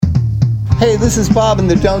Hey, this is Bob in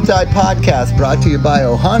the Don't Die podcast, brought to you by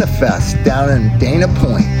Ohana Fest down in Dana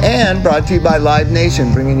Point, and brought to you by Live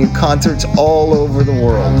Nation, bringing you concerts all over the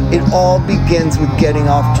world. It all begins with getting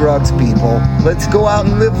off drugs, people. Let's go out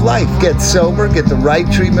and live life. Get sober, get the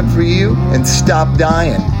right treatment for you, and stop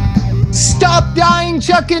dying. Stop dying,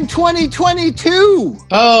 Chuck, in 2022.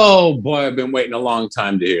 Oh, boy, I've been waiting a long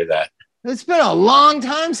time to hear that. It's been a long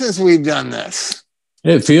time since we've done this.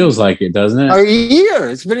 It feels like it, doesn't it? A year.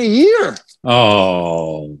 It's been a year.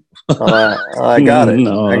 Oh. I got it.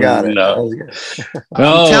 I got it. No.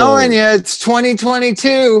 I'm telling you, it's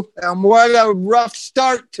 2022. And what a rough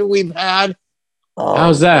start to we've had.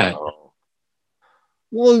 How's that?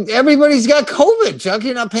 Well, everybody's got COVID, Chuck.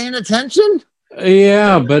 You're not paying attention?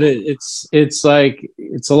 Yeah, but it's like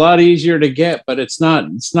it's a lot easier to get, but it's not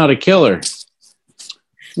a killer.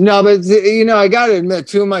 No, but I got to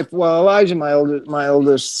admit, Elijah, my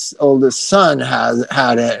oldest son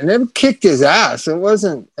had it, and it kicked his ass. It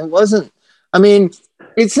wasn't. I mean,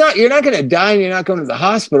 it's not. You're not going to die, and you're not going to the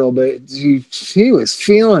hospital. But he was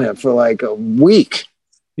feeling it for like a week.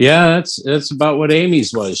 Yeah, that's about what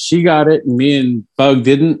Amy's was. She got it, and me and Bug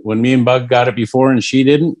didn't. When me and Bug got it before, and she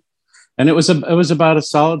didn't, and it was about a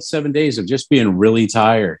solid 7 days of just being really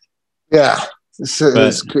tired. Yeah,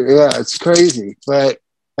 it's crazy, but.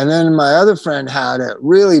 And then my other friend had it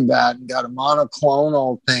really bad and got a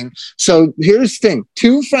monoclonal thing. So here's the thing.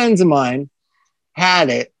 2 friends of mine had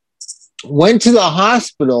it, went to the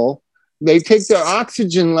hospital. They take their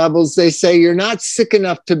oxygen levels. They say, you're not sick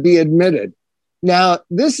enough to be admitted. Now,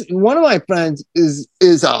 one of my friends is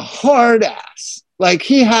a hard ass. Like,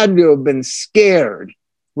 he had to have been scared,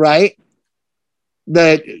 right?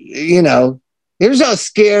 That, here's how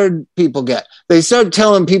scared people get. They start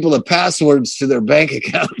telling people the passwords to their bank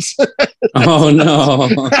accounts. Oh, no.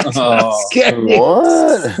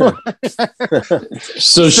 What?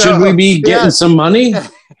 So should we be getting some money?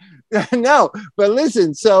 No, but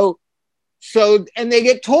listen, so, and they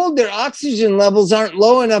get told their oxygen levels aren't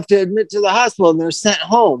low enough to admit to the hospital, and they're sent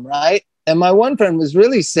home, right? And my one friend was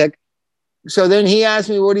really sick. So then he asked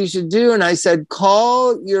me what he should do. And I said,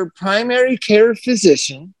 call your primary care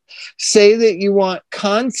physician. Say that you want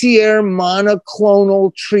concierge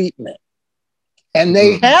monoclonal treatment. And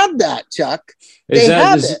they have that, Chuck. Is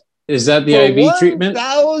that the IV treatment?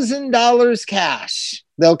 $1,000 cash.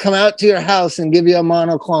 They'll come out to your house and give you a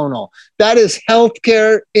monoclonal. That is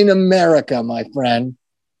healthcare in America, my friend.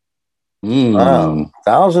 Wow.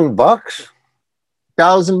 $1,000?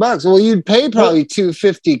 $1,000. Well, you'd pay probably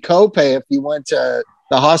 $250 copay if you went to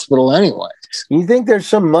the hospital anyway. You think there's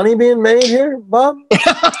some money being made here, Bob?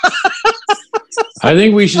 I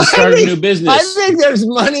think we should start a new business. I think there's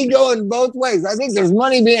money going both ways. I think there's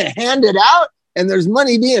money being handed out, and there's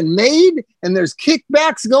money being made, and there's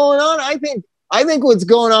kickbacks going on. I think what's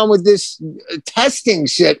going on with this testing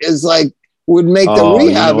shit is like would make the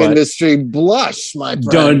rehab industry blush, my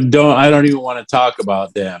friend. I don't even want to talk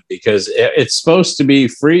about them because it's supposed to be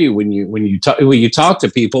free when you talk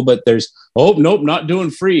to people, but there's nope, not doing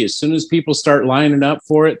free. As soon as people start lining up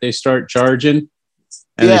for it, they start charging.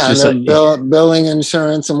 And it's just billing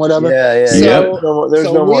insurance and whatever. Yeah. So,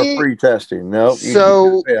 there's no more free testing. Nope.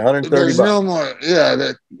 So pay $130. There's no more.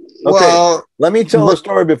 Yeah. Okay, well, let me tell a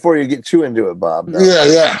story before you get too into it, Bob.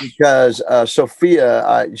 Yeah. Because Sophia,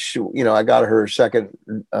 I got her second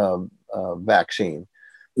vaccine,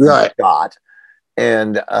 right?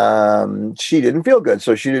 And she didn't feel good,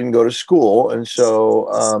 so she didn't go to school. And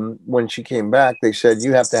so when she came back, they said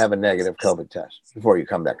you have to have a negative COVID test before you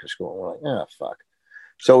come back to school. We're like, fuck.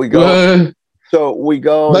 So we go.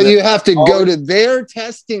 But you have to go to their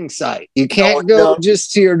testing site. You can't go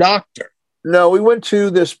just to your doctor. No, we went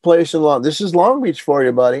to this place this is Long Beach for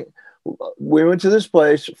you, buddy. We went to this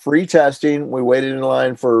place, free testing. We waited in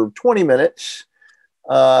line for 20 minutes.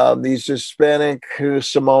 These Hispanic,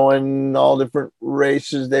 Samoan, all different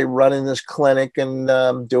races, they run in this clinic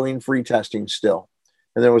and doing free testing still.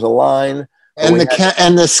 And there was a line. And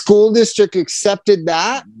the school district accepted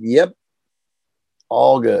that? Yep.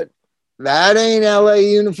 All good. That ain't LA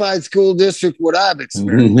Unified School District, what I've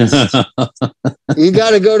experienced. You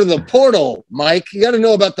got to go to the portal, Mike. You got to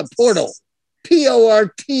know about the portal.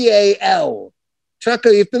 Portal. Chuck,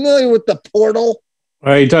 are you familiar with the portal?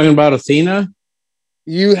 Are you talking about Athena?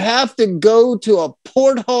 You have to go to a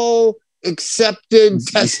porthole accepted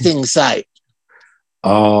testing site.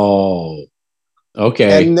 Oh,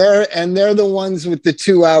 okay. And they're the ones with the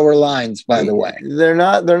 2-hour lines, by the way. They're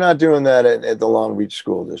not doing that at the Long Beach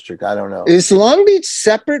School District. I don't know. Is Long Beach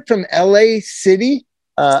separate from LA City?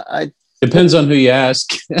 I Depends on who you ask.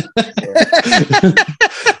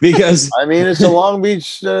 Because I mean, it's a Long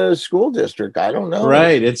Beach school district. I don't know.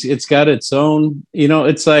 Right. It's got its own,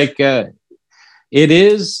 it's like it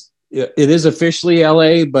is officially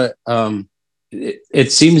LA, but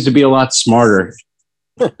it seems to be a lot smarter.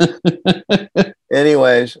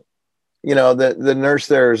 Anyways, the nurse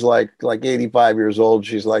there is like 85 years old.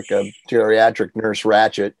 She's like a geriatric nurse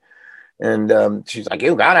Ratchet. And she's like,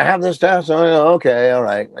 you got to have this test. Oh, okay. All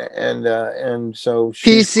right. And so a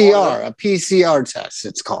PCR test,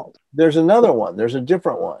 it's called. There's another one. There's a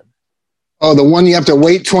different one. Oh, the one you have to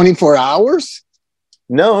wait 24 hours?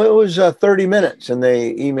 No, it was 30 minutes, and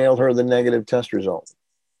they emailed her the negative test result.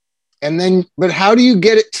 And then, but how do you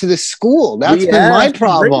get it to the school? That's been my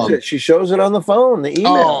problem. She shows it on the phone, the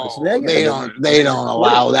email. It's negative. They don't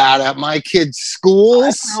allow that at my kids' schools. I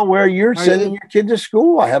don't know where you're sending your kid to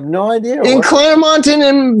school. I have no idea. In Claremont and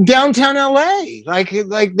in downtown LA.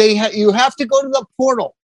 You have to go to the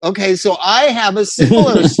portal. Okay, so I have a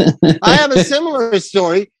similar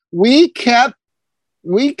story. We kept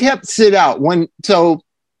sit out so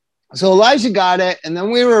Elijah got it, and then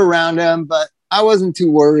we were around him, but I wasn't too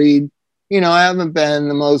worried. I haven't been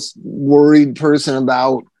the most worried person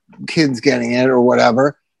about kids getting it or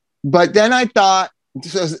whatever. But then I thought,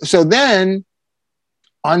 so then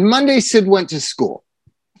on Monday, Sid went to school.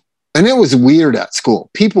 And it was weird at school.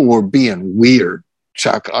 People were being weird,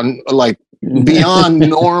 Chuck, like beyond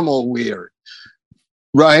normal weird.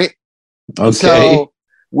 Right? Okay. So,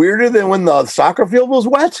 weirder than when the soccer field was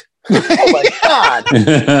wet? Oh my God.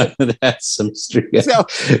 That's some street. Good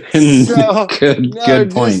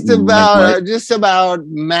point. Just about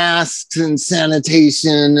masks and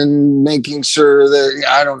sanitation and making sure that,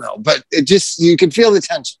 I don't know, but you could feel the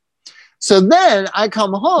tension. So then I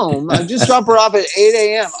come home, I just drop her off at 8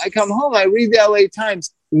 a.m. I come home, I read the LA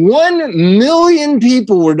Times. 1 million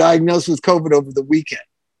people were diagnosed with COVID over the weekend.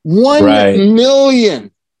 1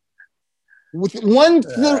 million. With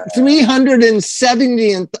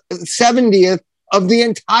 370th of the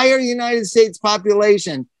entire United States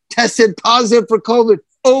population tested positive for COVID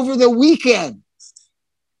over the weekend.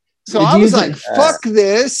 So I was like, fuck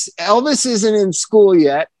this. Elvis isn't in school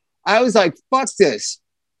yet. I was like, fuck this.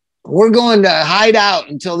 We're going to hide out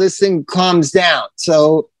until this thing calms down.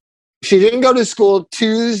 So she didn't go to school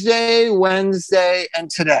Tuesday, Wednesday,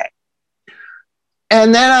 and today.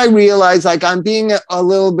 And then I realized I'm being a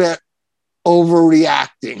little bit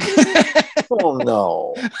overreacting. Oh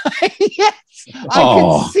no. Yes, I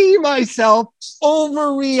can see myself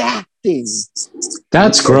overreacting.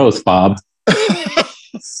 That's growth, Bob.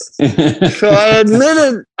 So I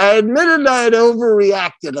admitted I had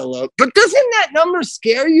overreacted a little. But doesn't that number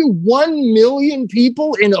scare you? 1 million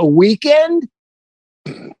people in a weekend?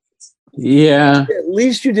 Yeah. At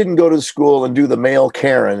least you didn't go to school and do the male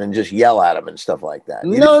Karen and just yell at him and stuff like that.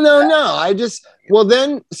 No.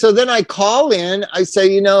 Then I call in. I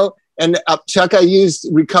say, and Chuck, I used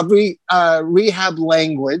rehab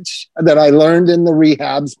language that I learned in the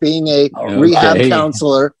rehabs, being a rehab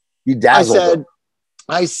counselor. You dazzled.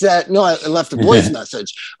 I said, no, I left a voice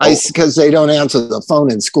message. Because they don't answer the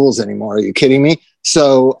phone in schools anymore. Are you kidding me?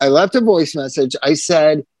 So I left a voice message. I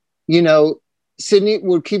said, Sydney,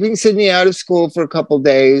 we're keeping Sydney out of school for a couple of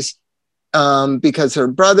days because her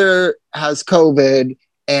brother has COVID,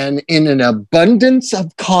 and in an abundance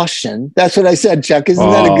of caution. That's what I said, Chuck. Isn't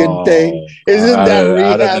that a good thing? Isn't that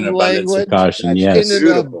rehab language? Caution, yes. In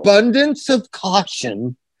an abundance of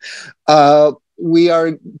caution, we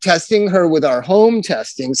are testing her with our home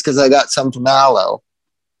testings because I got some from Aloe,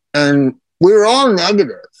 and we were all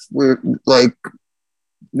negative. We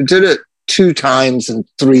did it 2 times in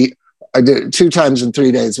 3. I did it 2 times in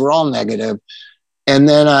 3 days. We're all negative. And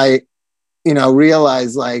then I,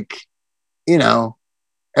 realized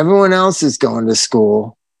everyone else is going to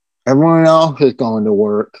school. Everyone else is going to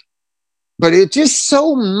work. But it just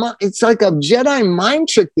so much, it's like a Jedi mind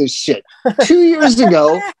trick, this shit. 2 years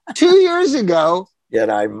ago,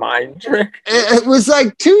 Jedi mind trick. It was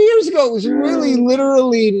like 2 years ago, it was really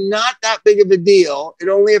literally not that big of a deal. It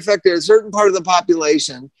only affected a certain part of the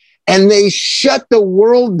population, and they shut the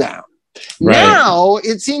world down. Right. Now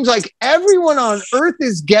it seems like everyone on earth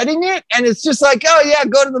is getting it, and it's just like, oh yeah,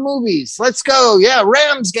 go to the movies. Let's go. Yeah,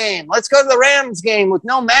 Rams game. Let's go to the Rams game with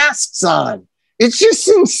no masks on. It's just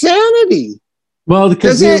insanity. Well,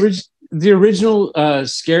 because the original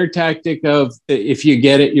scare tactic of if you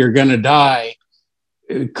get it, you're going to die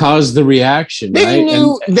caused the reaction. They right?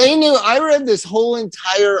 knew. They knew. I read this whole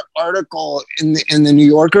entire article in the New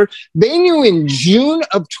Yorker. They knew in June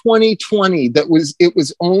of 2020 that it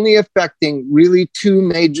was only affecting really two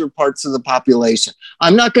major parts of the population.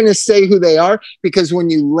 I'm not going to say who they are because when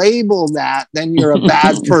you label that, then you're a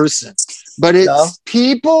bad person. But it's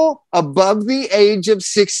people above the age of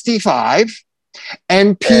 65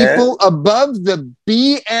 and people above the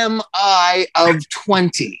BMI of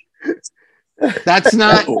 20. That's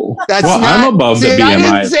not. That's not. I'm above the BMI I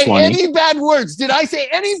didn't say of 20. any bad words. Did I say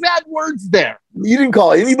any bad words there? You didn't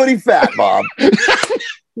call anybody fat, Bob.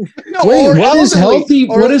 No, Wait, what is elderly, healthy?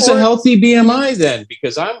 What is a healthy BMI then?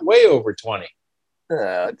 Because I'm way over 20.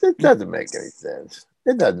 It doesn't make any sense.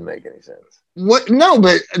 It doesn't make any sense. What? No,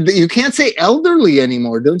 but you can't say elderly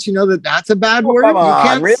anymore. Don't you know that that's a bad word? Come on, you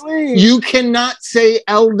can't, really? You cannot say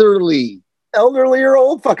elderly. Elderly or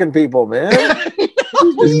old fucking people, man. I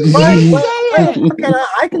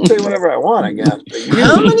can say whatever I want, I guess.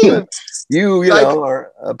 How many? You know,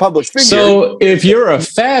 are a public figure. So if you're a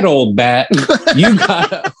fat old bat, you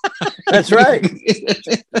got. That's right.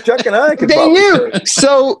 Chuck and I could. They knew.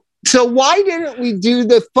 So why didn't we do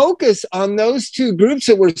the focus on those two groups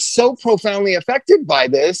that were so profoundly affected by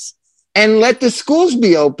this and let the schools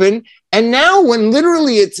be open? And now when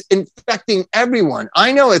literally it's infecting everyone,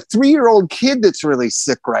 I know a 3-year-old kid that's really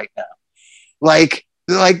sick right now. Like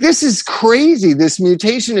this is crazy. This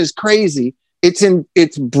mutation is crazy.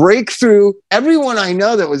 It's breakthrough. Everyone I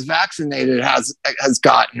know that was vaccinated has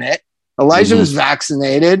gotten it. Elijah was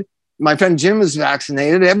vaccinated. My friend Jim was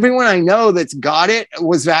vaccinated. Everyone I know that's got it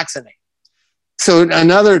was vaccinated. So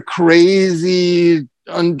another crazy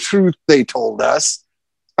untruth they told us.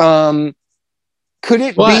 Could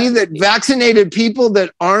it be that vaccinated people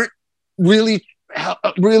that aren't really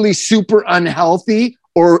super unhealthy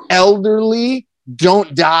or elderly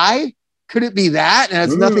don't die? Could it be that? And it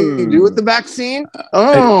has nothing to do with the vaccine?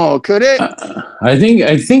 Could it? I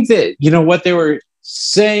think that, you know, what they were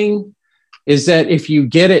saying is that if you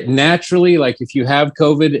get it naturally, like if you have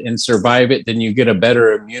COVID and survive it, then you get a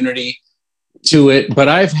better immunity to it. But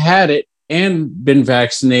I've had it and been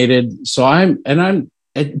vaccinated. So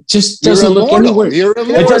it just doesn't look anywhere.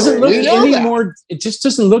 It doesn't look anymore. It just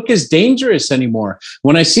doesn't look as dangerous anymore.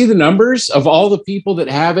 When I see the numbers of all the people that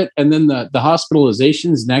have it and then the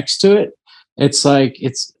hospitalizations next to it, it's like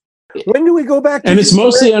when do we go back? And it's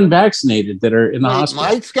mostly unvaccinated that are in the hospital.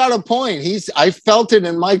 Mike's got a point. I felt it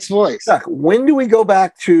in Mike's voice. Chuck, when do we go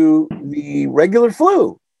back to the regular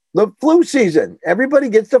flu? The flu season. Everybody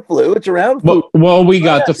gets the flu. It's around flu. Well, we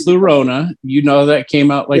got the Flu-Rona. You know, that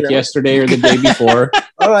came out yesterday or the day before.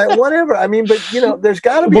 All right, whatever. I mean, but there's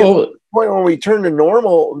got to be a point when we turn to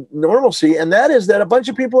normalcy, and that is that a bunch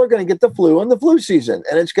of people are going to get the flu in the flu season,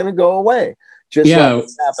 and it's going to go away. Just like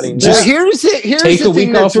it's happening. Just here's take a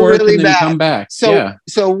week off work really and then come back.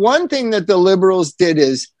 So one thing that the liberals did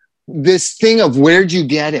is this thing of where'd you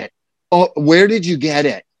get it? Oh, where did you get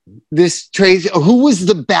it? This Tracy, who was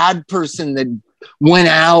the bad person that went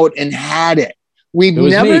out and had it? We've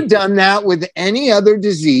never done that with any other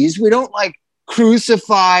disease. We don't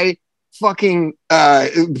crucify fucking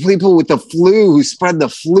people with the flu who spread the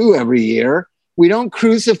flu every year. We don't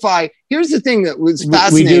crucify. Here's the thing that was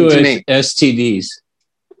fascinating to me. STDs.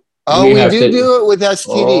 Oh, we do it with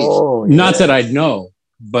STDs. Oh, Not that I'd know,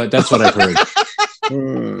 but that's what I've heard.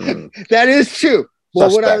 That is true.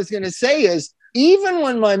 Well, what I was going to say is, even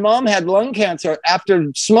when my mom had lung cancer after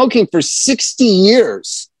smoking for 60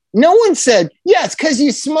 years, no one said, it's because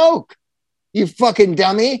you smoke, you fucking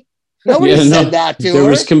dummy. Nobody said that to her. There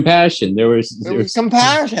was compassion. There was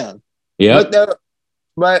compassion. Yeah.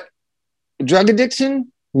 But drug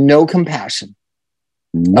addiction, no compassion.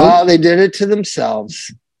 Nope. Oh, they did it to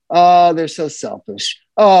themselves. Oh, they're so selfish.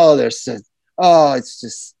 Oh, it's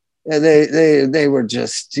just, they were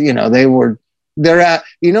just, they're at,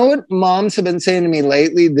 what moms have been saying to me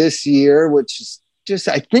lately this year, which is just,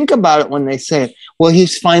 I think about it when they say it, well,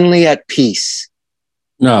 he's finally at peace.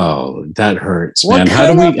 No, that hurts, man.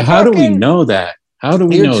 How do we know that? How do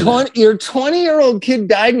we know that? Your 20-year-old kid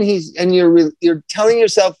died and you're telling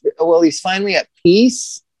yourself, well, he's finally at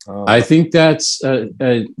peace. I think that's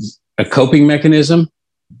a coping mechanism.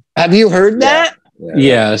 Have you heard that?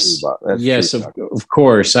 Yes. Yes, of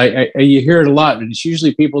course. You hear it a lot, and it's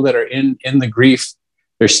usually people that are in the grief.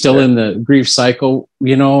 They're still in the grief cycle.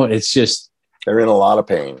 It's just they're in a lot of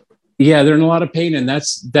pain. Yeah, they're in a lot of pain, and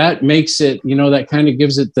that makes it. That kind of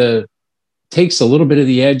gives it takes a little bit of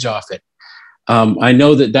the edge off it. I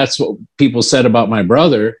know that's what people said about my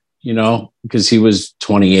brother. Because he was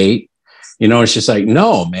 28, You know, it's just like,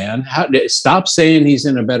 no, man. Stop saying he's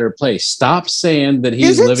in a better place. Stop saying that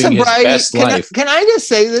he's living his best life. Can I just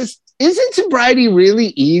say this? Isn't sobriety really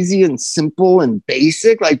easy and simple and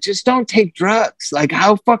basic? Like, just don't take drugs. Like,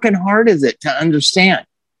 how fucking hard is it to understand?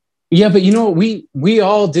 Yeah, but you know, we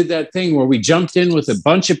all did that thing where we jumped in with a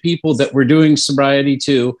bunch of people that were doing sobriety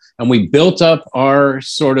too, and we built up our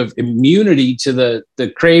sort of immunity to the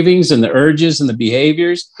cravings and the urges and the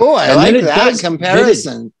behaviors. Oh, I like that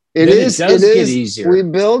comparison. It does get easier. We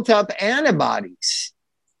built up antibodies.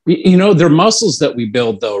 You know, they're muscles that we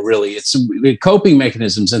build, though, really. It's coping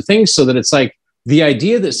mechanisms and things so that it's like the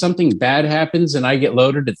idea that something bad happens and I get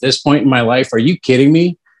loaded at this point in my life. Are you kidding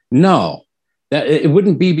me? No. That it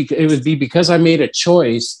wouldn't be because it would be because I made a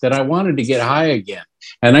choice that I wanted to get high again.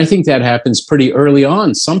 And I think that happens pretty early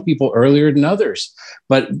on, some people earlier than others.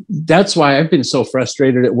 But that's why I've been so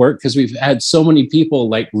frustrated at work, because we've had so many people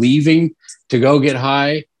like leaving to go get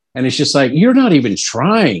high. And it's just like, you're not even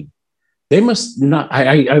trying. They must not.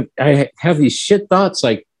 I have these shit thoughts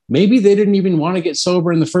like maybe they didn't even want to get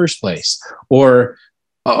sober in the first place. Or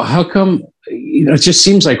how come, you know, it just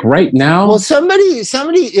seems like right now. Well,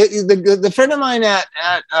 the friend of mine at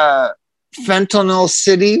Fentanyl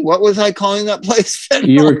City, what was I calling that place?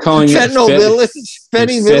 You were calling Fentanyl Village?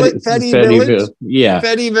 Fetty Village? Yeah.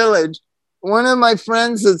 Fetty Village. One of my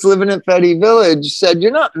friends that's living at Fetty Village said,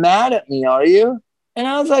 "You're not mad at me, are you?" And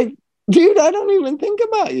I was like, dude, I don't even think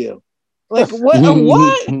about you. Like, what?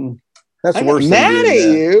 What? That's I'm worse. Mad at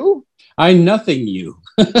you. I nothing you.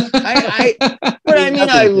 But I mean,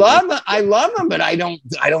 I love him, but I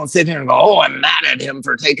don't sit here and go, oh, I'm mad at him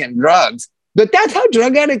for taking drugs. But that's how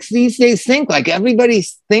drug addicts these days think. Like,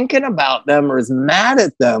 everybody's thinking about them or is mad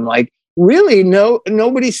at them. Like, really,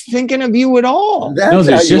 nobody's thinking of you at all. That's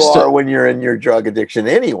how you are when you're in your drug addiction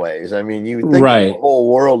anyways. I mean, you think the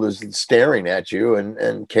whole world is staring at you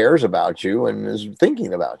and cares about you and is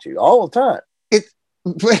thinking about you all the time.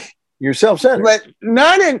 You're self-centered. But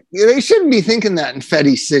they shouldn't be thinking that in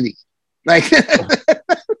Fetty City. Like,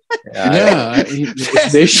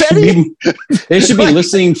 they should be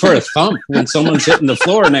listening for a thump when someone's hitting the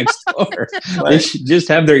floor next door. They should just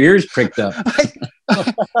have their ears pricked up.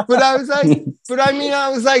 But I was like,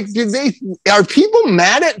 are people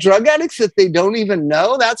mad at drug addicts that they don't even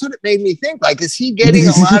know? That's what it made me think. Like, is he getting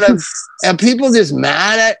a lot of, are people just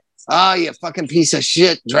mad at, oh, you fucking piece of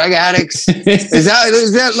shit, drug addicts? Is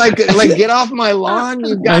that like get off my lawn?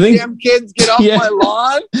 You goddamn kids, get off my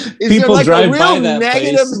lawn? Is people there like drive a real by that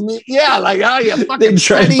negative? Yeah, like, oh, you fucking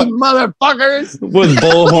shitty motherfuckers with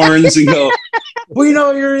bullhorns and go, we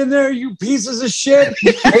know you're in there, you pieces of shit.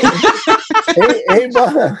 Hey,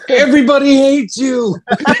 everybody hates you.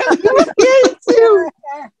 Everybody hates you.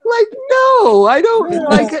 Like, no, I don't.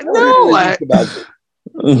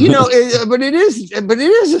 You know, but it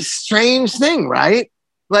is a strange thing, right?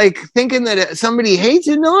 Like, thinking that somebody hates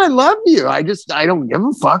you. No, I love you. I don't give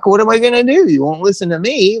a fuck. What am I gonna do? You won't listen to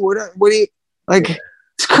me. What do you like?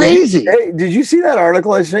 It's crazy. Hey, did you see that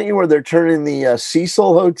article I sent you where they're turning the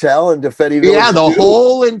Cecil Hotel into Fetty Village? Yeah, the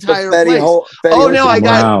whole entire place.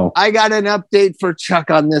 I got an update for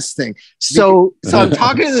Chuck on this thing. So I'm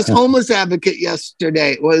talking to this homeless advocate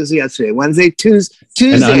yesterday. What was it yesterday? Wednesday, Tuesday.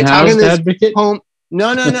 Talking to this advocate?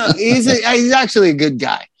 No. He's actually a good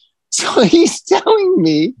guy. So he's telling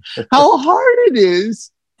me how hard it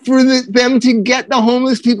is for them to get the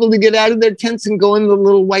homeless people to get out of their tents and go in the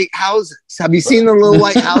little white houses. Have you seen the little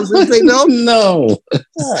white houses they built? No.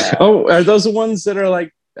 Oh, are those the ones that are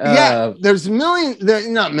like? Yeah, there's millions.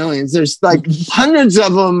 Not millions. There's like hundreds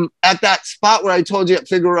of them at that spot where I told you at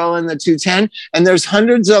Figueroa and the 210, and there's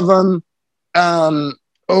hundreds of them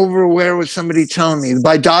over where was somebody telling me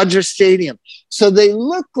by Dodger Stadium. So they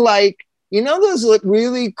look like, you know, those look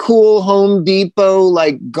really cool Home Depot,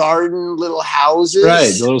 like garden little houses. Right.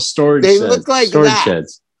 Little storage sheds. They look like that.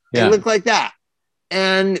 Sheds. Yeah. They look like that.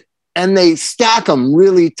 And they stack them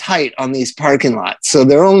really tight on these parking lots. So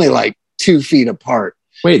they're only like 2 feet apart.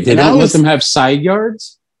 Wait, they don't let them have side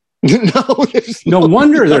yards? No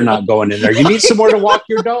wonder they're not going in there. You need somewhere to walk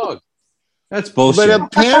your dog. That's bullshit. But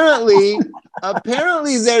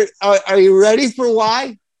apparently they're, are you ready for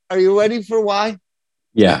why? Are you ready for why?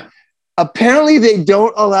 Yeah. Apparently they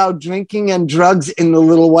don't allow drinking and drugs in the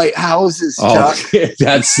little white houses, Chuck.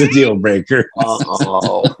 That's the deal breaker.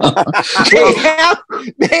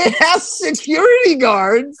 They have security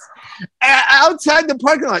guards outside the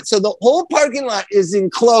parking lot. So the whole parking lot is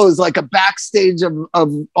enclosed like a backstage of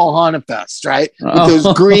Ohana Fest, right? With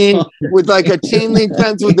those green, with like a chain link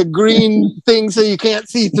fence with the green thing so you can't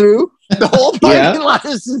see through. The whole parking lot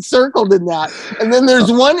is encircled in that. And then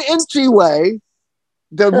there's one entryway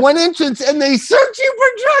the one entrance, and they search you for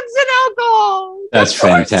drugs and alcohol. That's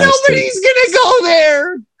fantastic. Nobody's gonna go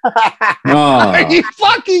there. Are you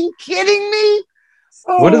fucking kidding me?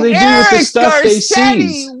 What do they do with the stuff they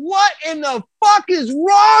seize? What in the fuck is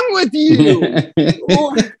wrong with you?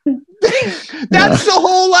 That's the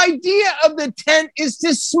whole idea of the tent, is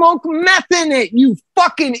to smoke meth in it, you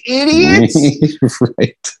fucking idiots.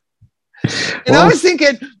 Right. And I was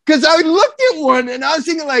thinking, because I looked at one and I was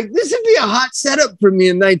thinking, like, this would be a hot setup for me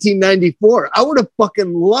in 1994. I would have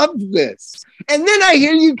fucking loved this. And then I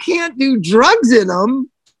hear you can't do drugs in them.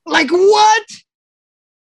 Like, what?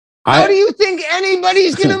 How do you think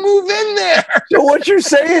anybody's going to move in there? So what you're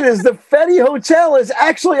saying is the Fetty Hotel is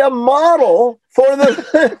actually a model for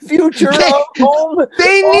the future of home.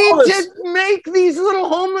 They need to make these little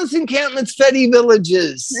homeless encampments Fetty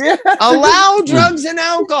villages. Yeah. Allow drugs and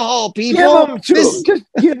alcohol, people. Just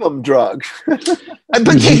give them drugs. But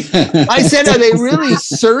I said, are they really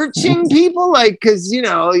searching people? Like, because, you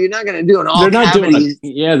know, you're not going to do an all cavity.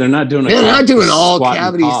 They're not doing an all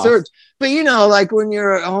cavity search. But, you know, like when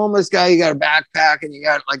you're a homeless guy, you got a backpack and you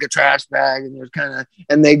got like a trash bag, and there's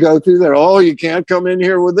and they go through there. Oh, you can't come in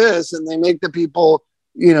here with this. And they make the people,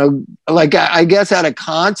 you know, like I guess at a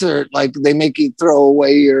concert, like they make you throw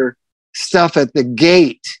away your stuff at the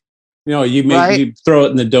gate. You know, you throw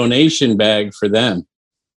it in the donation bag for them.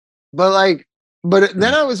 But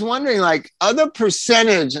then I was wondering, like, other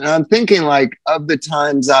percentage, and I'm thinking, like, of the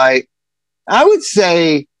times I would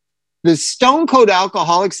say, the stone cold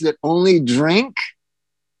alcoholics that only drink,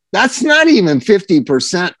 that's not even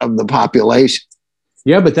 50% of the population.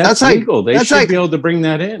 Yeah, but that's legal. They should be able to bring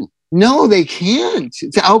that in. No, they can't.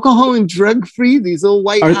 It's alcohol and drug free, these little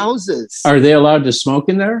white houses. Are they allowed to smoke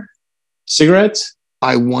in there? Cigarettes?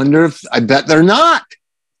 I bet they're not.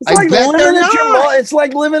 It's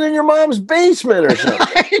like living in your mom's basement or something.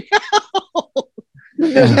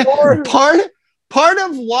 I know. Part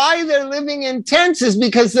of why they're living in tents is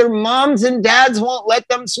because their moms and dads won't let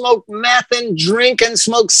them smoke meth and drink and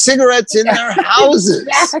smoke cigarettes in their houses.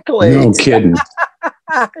 Exactly. No kidding.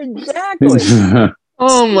 Exactly.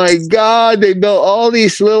 Oh my God. They built all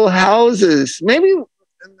these little houses. Maybe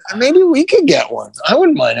we could get one. I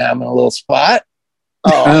wouldn't mind having a little spot.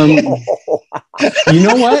 You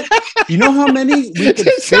know what? You know how many we could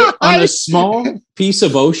fit on a small piece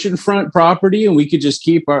of oceanfront property, and we could just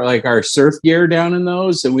keep our surf gear down in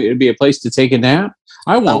those, and it'd be a place to take a nap.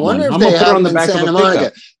 I wonder if I'm gonna put it on the back of a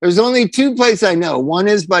pickup. There's only two places I know. One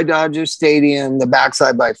is by Dodger Stadium, the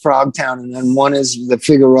backside by Frogtown, and then one is the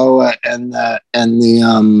Figueroa and the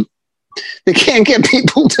they can't get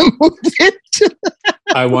people to move it.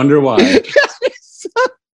 I wonder why.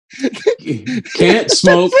 Can't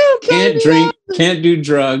smoke, can't drink, can't do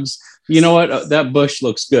drugs. You know what? That bush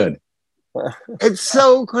looks good. It's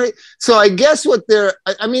so great. So I guess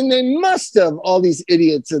they must have, all these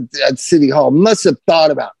idiots at City Hall must have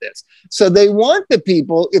thought about this. So they want the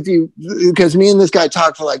people, because me and this guy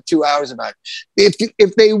talked for like 2 hours about it.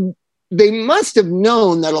 If they must have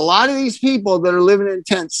known that a lot of these people that are living in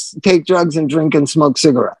tents take drugs and drink and smoke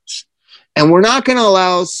cigarettes. And we're not going to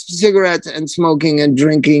allow cigarettes and smoking and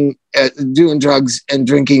drinking, doing drugs and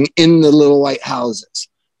drinking in the little white houses.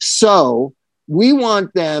 So we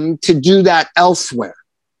want them to do that elsewhere.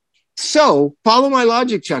 So follow my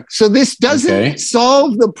logic, Chuck. So this doesn't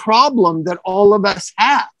solve the problem that all of us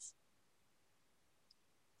have.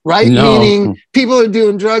 Right? No. Meaning people are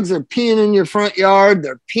doing drugs, they're peeing in your front yard,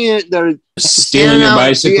 they're stealing your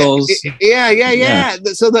bicycles. Yeah.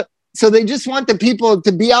 So they just want the people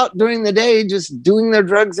to be out during the day, just doing their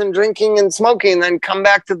drugs and drinking and smoking, and then come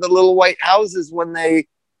back to the little white houses when they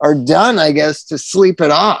are done, I guess, to sleep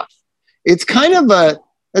it off. It's kind of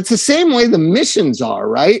it's the same way the missions are,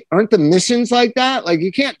 right? Aren't the missions like that? Like,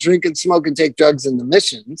 you can't drink and smoke and take drugs in the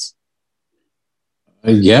missions.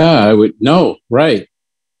 Yeah, I would. No, right.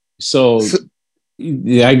 So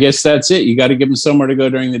I guess that's it. You got to give them somewhere to go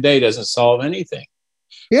during the day. Doesn't solve anything.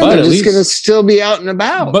 Yeah, but they're just going to still be out and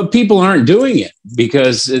about. But people aren't doing it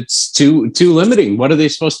because it's too limiting. What are they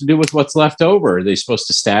supposed to do with what's left over? Are they supposed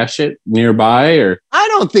to stash it nearby? Or I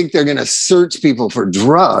don't think they're going to search people for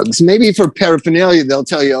drugs. Maybe for paraphernalia, they'll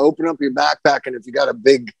tell you, open up your backpack, and if you got a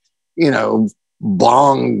big, meth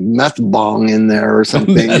bong in there or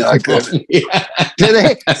something like that. Yeah. Do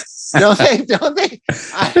they?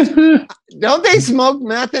 Don't they smoke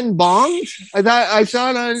meth in bongs? I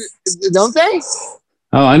saw it on. Don't they?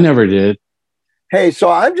 Oh, I never did. Hey, so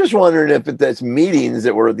I'm just wondering if that's meetings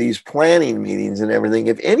that were these planning meetings and everything,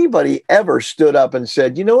 if anybody ever stood up and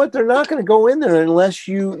said, you know what, they're not going to go in there unless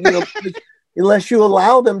unless you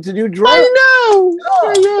allow them to do drugs. I know.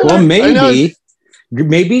 Well, maybe.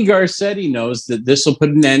 maybe Garcetti knows that this will put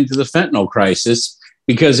an end to the fentanyl crisis,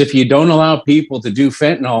 because if you don't allow people to do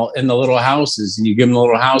fentanyl in the little houses and you give them the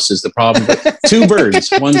little houses, the problem, two birds,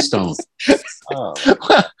 one stone. Oh.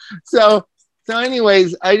 So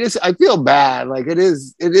anyways, I feel bad. Like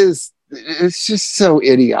it's just so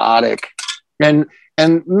idiotic. And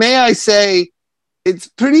may I say, it's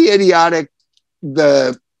pretty idiotic,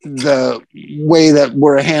 the way that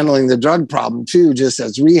we're handling the drug problem too, just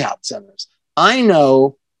as rehab centers. I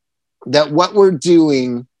know that what we're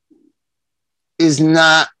doing is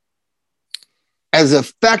not as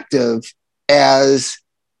effective as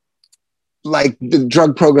like the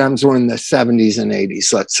drug programs were in the 70s and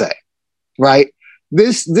 80s, let's say, right?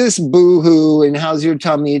 This boohoo and how's your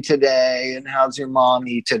tummy today and how's your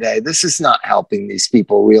mommy today, this is not helping these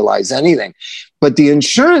people realize anything. But the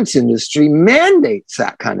insurance industry mandates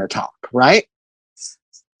that kind of talk, right?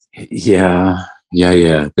 Yeah.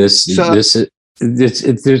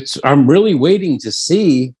 I'm really waiting to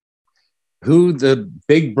see who the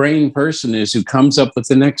big brain person is who comes up with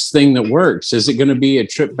the next thing that works. Is it going to be a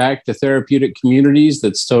trip back to therapeutic communities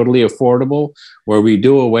that's totally affordable, where we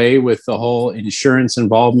do away with the whole insurance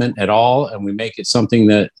involvement at all and we make it something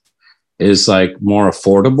that is like more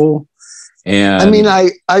affordable? And I mean, I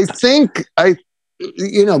think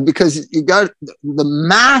because you got the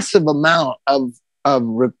massive amount of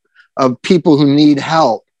people who need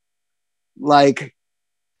help, like,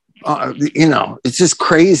 it's just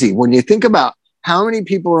crazy when you think about how many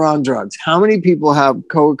people are on drugs, how many people have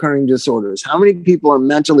co-occurring disorders, how many people are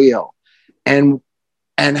mentally ill, and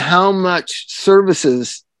how much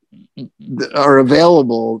services are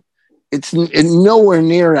available. It nowhere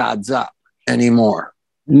near adds up anymore.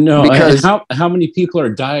 No, because how many people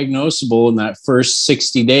are diagnosable in that first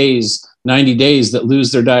 60 days, 90 days that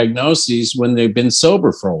lose their diagnoses when they've been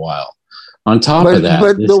sober for a while? On top of that,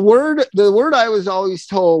 but the word I was always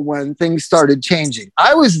told when things started changing,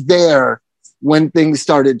 I was there when things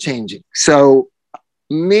started changing. So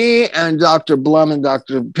me and Dr. Blum and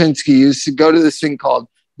Dr. Pinsky used to go to this thing called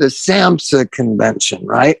the SAMHSA convention,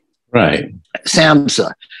 right? Right.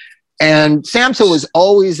 SAMHSA. And SAMHSA was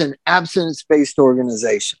always an abstinence-based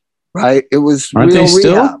organization, right? It was Aren't real they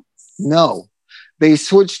still? rehab. No. They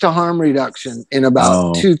switched to harm reduction in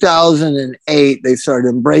about 2008. They started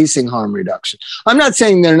embracing harm reduction. I'm not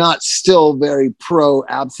saying they're not still very pro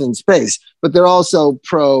abstinence based, but they're also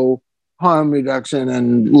pro harm reduction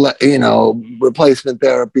and, replacement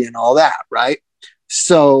therapy and all that, right?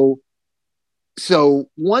 So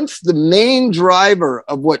once the main driver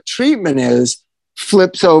of what treatment is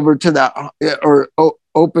flips over to that or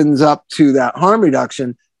opens up to that harm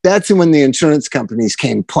reduction, that's when the insurance companies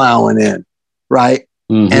came plowing in. Right.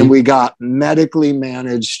 Mm-hmm. And we got medically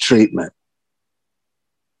managed treatment.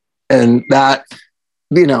 And that,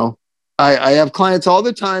 I have clients all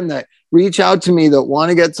the time that reach out to me that want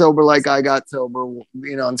to get sober like I got sober,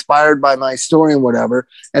 inspired by my story and whatever.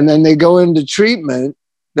 And then they go into treatment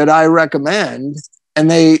that I recommend. And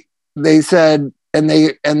they said, and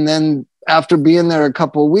then after being there a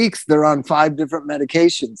couple of weeks, they're on 5 different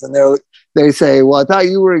medications. And they say, well, I thought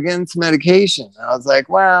you were against medication. And I was like,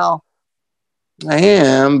 well, I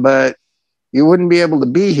am, but you wouldn't be able to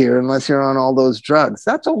be here unless you're on all those drugs.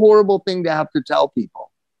 That's a horrible thing to have to tell people.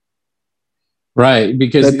 Right.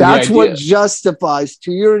 Because that's what justifies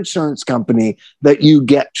to your insurance company that you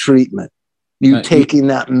get treatment, you taking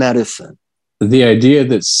that medicine. The idea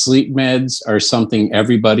that sleep meds are something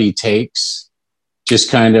everybody takes just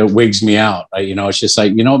kind of wigs me out. It's just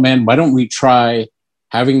like, man, why don't we try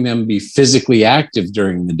having them be physically active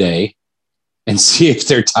during the day and see if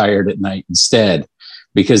they're tired at night instead?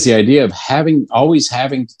 Because the idea of always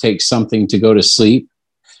having to take something to go to sleep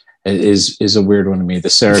is a weird one to me. The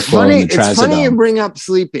Seroquel and the Trazodone. It's funny you bring up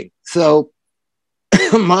sleeping. So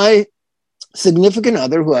my significant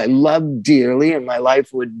other, who I love dearly and my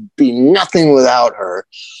life would be nothing without her,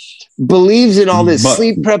 believes in all this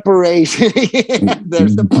sleep preparation.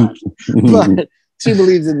 There's the but she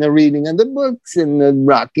believes in the reading of the books and the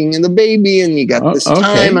rocking of the baby and you got this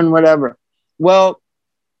time and whatever. Well,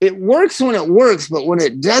 it works when it works, but when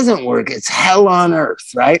it doesn't work, it's hell on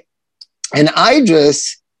earth, right? And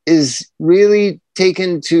Idris is really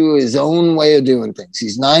taken to his own way of doing things.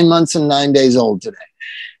 He's 9 months and 9 days old today.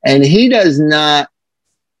 And he does not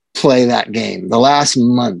play that game. The last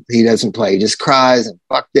month, he doesn't play. He just cries and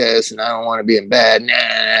fuck this, and I don't want to be in bed,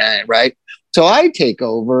 right? So I took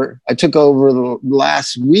over the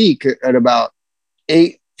last week at about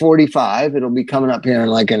 8:45. It'll be coming up here in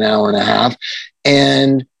like an hour and a half.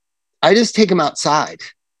 And I just take him outside,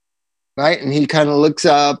 right? And he kind of looks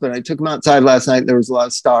up, and I took him outside last night. There was a lot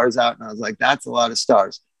of stars out, and I was like, that's a lot of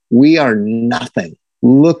stars. We are nothing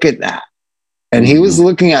look at that. And he was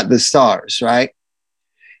looking at the stars, right?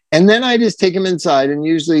 And then I just take him inside, and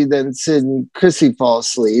usually then Sid and Chrissy fall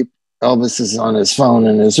asleep. Elvis is on his phone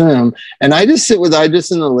in his room. And I just sit with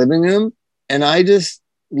Idris in the living room, and I just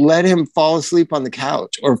let him fall asleep on the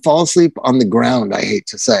couch or fall asleep on the ground, I hate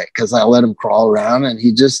to say, because I let him crawl around, and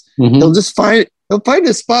he'll just find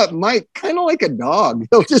a spot, Mike, kind of like a dog.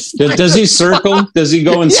 He'll just does he circle? Does he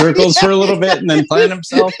go in circles for a little bit and then plant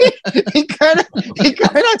himself? He's kind of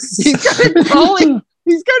crawling.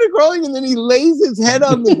 He's kind of crawling, and then he lays his head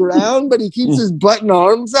on the ground, but he keeps his button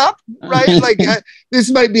arms up, right? Like this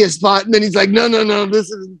might be a spot, and then he's like, no, this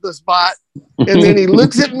isn't the spot. And then he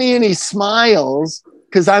looks at me and he smiles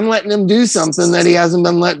because I'm letting him do something that he hasn't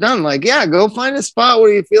been let done. Like, yeah, go find a spot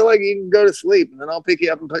where you feel like you can go to sleep, and then I'll pick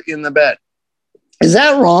you up and put you in the bed. Is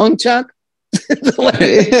that wrong, Chuck?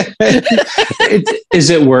 Is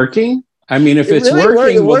it working? I mean, if it's really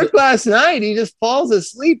working, it worked last night. He just falls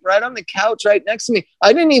asleep right on the couch right next to me.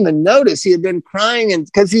 I didn't even notice he had been crying, and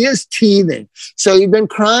because he is teething, so he'd been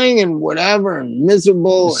crying and whatever and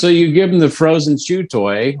miserable. So you give him the frozen chew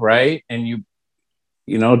toy, right? And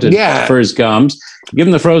for his gums, give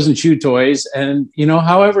him the frozen chew toys, and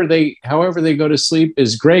however they go to sleep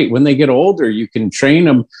is great. When they get older, you can train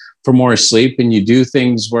them for more sleep, and you do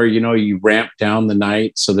things where you ramp down the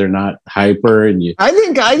night so they're not hyper. And I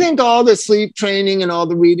think all the sleep training and all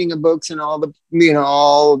the reading of books and all the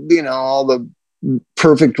all the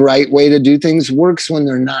perfect right way to do things works when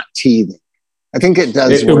they're not teething. I think it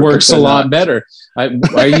does. It works a lot better.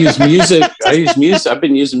 I use music. I've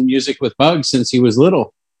been using music with Bugs since he was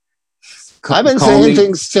little. I've been saying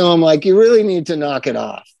things to him like, you really need to knock it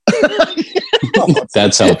off.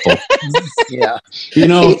 That's helpful. Yeah.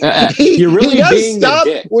 You're really being stop. a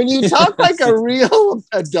dick. When you talk like a real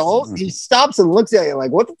adult, he stops and looks at you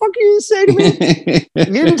like, what the fuck are you say to me?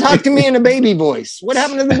 You didn't talk to me in a baby voice. What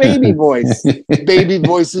happened to the baby voice? Baby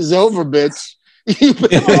voice is over, bitch. You're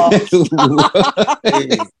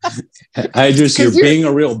being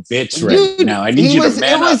a real bitch right now. I need you to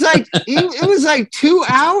man up. It was like 2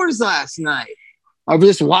 hours last night. I was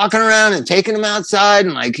just walking around and taking him outside,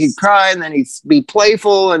 and like he'd cry, and then he'd be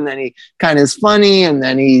playful, and then he kind of is funny, and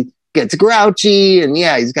then he gets grouchy, and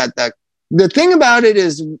yeah, he's got that. The thing about it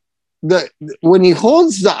is when he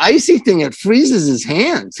holds the icy thing, it freezes his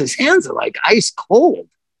hands. His hands are like ice cold.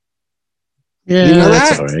 Yeah,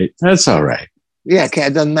 that's all right. That's all right. Yeah,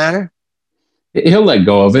 it doesn't matter. He'll let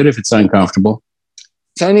go of it if it's uncomfortable.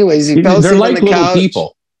 So, anyways, he fell asleep they're like on the little couch.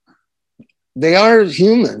 people. They are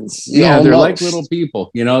humans. Yeah, they're like little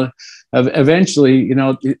people. Eventually,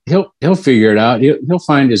 he'll figure it out. He'll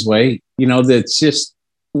find his way. That's just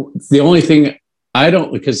the only thing I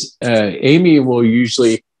don't, because Amy will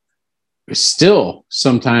usually still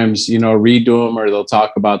sometimes, redo them, or they'll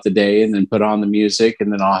talk about the day and then put on the music,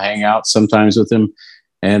 and then I'll hang out sometimes with him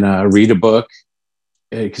and read a book.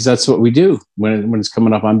 Because that's what we do when it's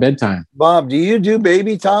coming up on bedtime. Bob, do you do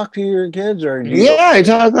baby talk to your kids, or I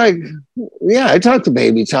talk to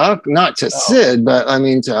baby talk, not to Sid, but I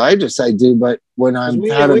mean to Idris I do. But when I'm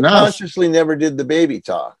had enough, consciously never did the baby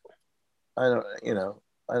talk. I don't know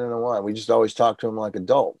why. We just always talk to them like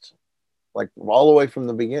adults, like all the way from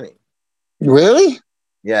the beginning. Really?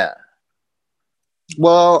 Yeah.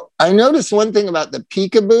 Well, I noticed one thing about the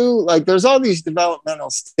peekaboo. Like, there's all these developmental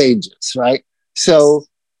stages, right? So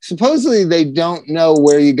supposedly they don't know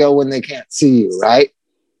where you go when they can't see you, right?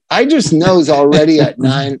 Idris knows already at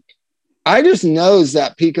 9. Idris knows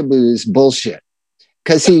that peekaboo is bullshit,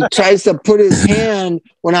 because he tries to put his hand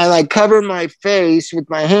when I like cover my face with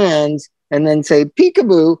my hands and then say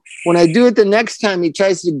peekaboo. When I do it the next time, he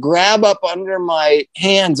tries to grab up under my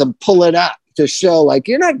hands and pull it up to show like,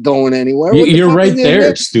 you're not going anywhere. You're right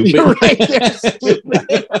there, stupid. You're right there,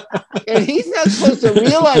 stupid. And he's not supposed to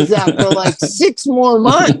realize that for like 6 more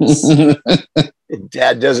months.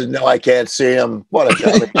 Dad doesn't know I can't see him. What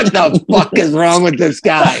the fuck is wrong with this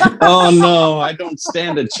guy? Oh no, I don't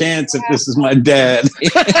stand a chance if this is my dad.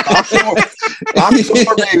 I'm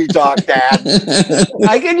for baby talk, Dad.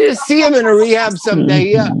 I can just see him in a rehab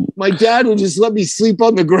someday. Yeah, my dad would just let me sleep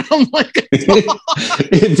on the ground like a dog.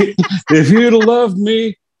 If you'd have loved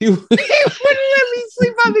me, he wouldn't let me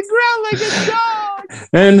sleep on the ground like a dog.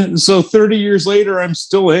 And so 30 years later, I'm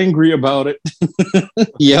still angry about it.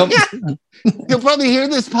 Yep. Yeah. He'll probably hear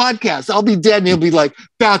this podcast. I'll be dead, and he'll be like,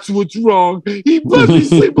 that's what's wrong. He let me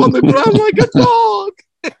sleep on the ground like a dog.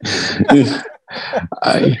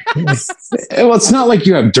 Well, it's not like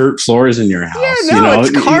you have dirt floors in your house. Yeah, no, it's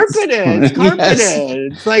carpeted. It's carpeted. Yes.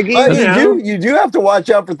 It's like, you do have to watch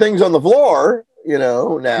out for things on the floor,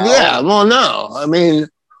 now. Yeah, well, no. I mean,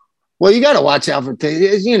 Well, you got to watch out for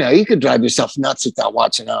things. You know, you could drive yourself nuts without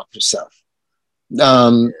watching out for stuff.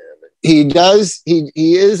 He does.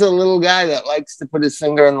 He is a little guy that likes to put his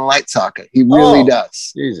finger in the light socket. He really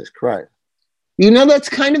does. Jesus Christ. You know, that's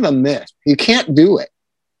kind of a myth. You can't do it.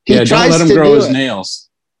 Don't let him grow his nails.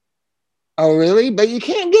 Oh, really? But you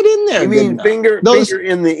can't get in there. You mean finger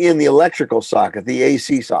in the electrical socket, the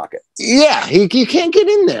AC socket? Yeah, you can't get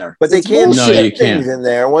in there. But they can't ship things in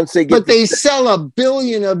there once they get. But they sell 1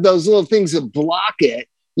 billion of those little things that block it.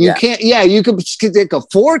 You can't. Yeah, you could stick a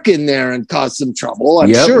fork in there and cause some trouble.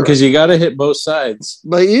 I'm sure, because you got to hit both sides.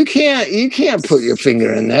 But you can't put your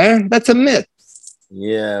finger in there. That's a myth.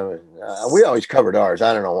 Yeah, we always covered ours.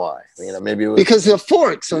 I don't know why. You know, maybe it was because the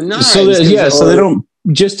forks are nice. So they don't.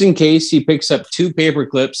 Just in case he picks up 2 paper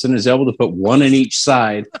clips and is able to put 1 in each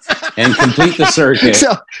side and complete the circuit.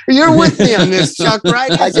 So you're with me on this, Chuck,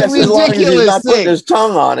 right? It's I guess as long as he's not putting his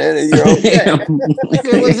tongue on it, you're okay.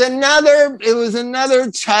 It was another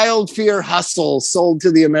child fear hustle sold to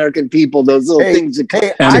the American people. Those little things that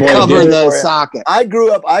cover the socket. I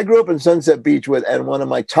grew up in Sunset Beach and one of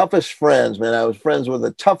my toughest friends, man. I was friends with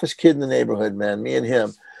the toughest kid in the neighborhood, man. Me and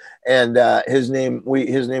him. And his name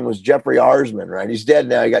was Jeffrey Arsman, right? He's dead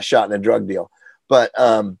now. He got shot in a drug deal. But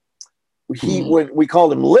we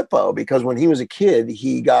called him Lippo because when he was a kid,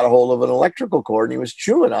 he got a hold of an electrical cord and he was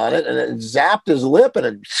chewing on it and it zapped his lip and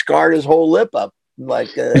it scarred his whole lip up. Like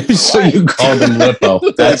so you called him Lippo.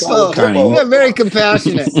 That's kind. You're very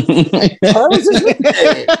compassionate. How was his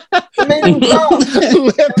nickname? It made him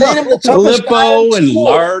Lippo and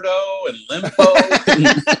Lardo and Limpo.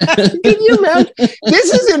 Can you imagine?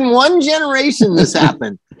 This is in one generation. This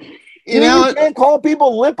happened. You can't call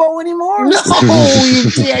people Lippo anymore. No,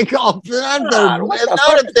 you can't call them. Not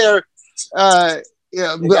if they're.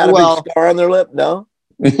 Scar on their lip. No.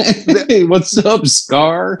 What's up,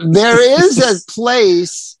 Scar? There is a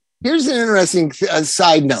place. Here's an interesting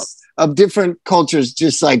side note of different cultures,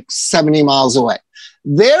 just like 70 miles away.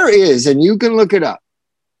 There is, and you can look it up,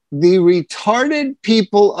 the Retarded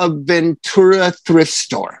People of Ventura thrift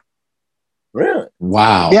store. Really?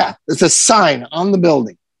 Wow. Yeah, it's a sign on the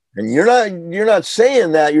building. And you're not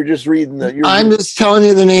saying that. You're just reading the. I'm just telling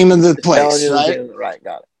you the name of the place, right? Right,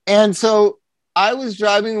 got it. And so I was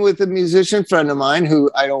driving with a musician friend of mine who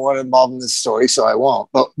I don't want to involve in this story, so I won't.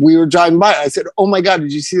 But we were driving by. I said, "Oh my God,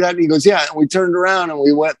 did you see that?" And he goes, "Yeah." And we turned around and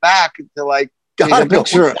we went back to gotta go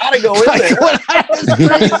in there.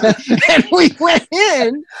 And we went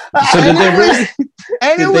in. So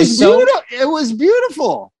it was beautiful. It was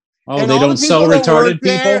beautiful. Oh, and they don't sell retarded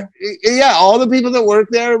people? Yeah, all the people that work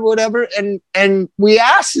there, whatever. And we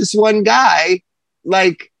asked this one guy,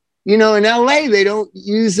 in LA, they don't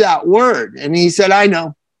use that word. And he said, I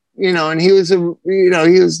know, and he was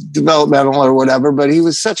he was developmental or whatever, but he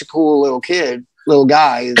was such a cool little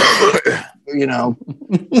guy,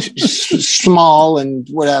 small and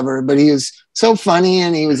whatever, but he was so funny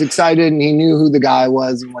and he was excited and he knew who the guy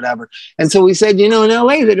was and whatever. And so we said, in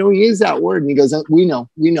LA, they don't use that word. And he goes, we know.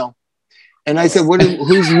 And I said,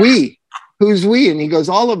 who's we? Who's we? And he goes,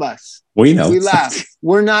 all of us. We know. We laugh.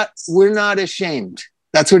 We're not ashamed.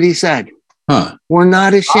 That's what he said. Huh. We're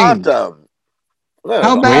not ashamed. Awesome.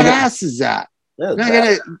 How badass is that?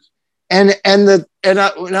 And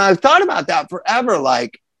I've thought about that forever.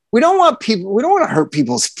 We don't want to hurt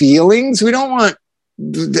people's feelings. We don't want,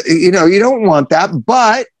 you don't want that,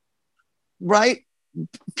 but right.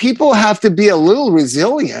 People have to be a little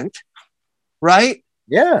resilient, right?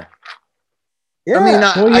 Yeah. Yeah.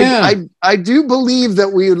 I mean, I do believe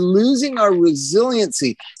that we're losing our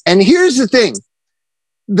resiliency. And here's the thing.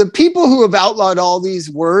 The people who have outlawed all these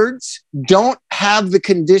words don't have the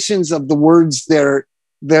conditions of the words they're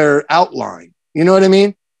outlawing. You know what I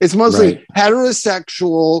mean? It's mostly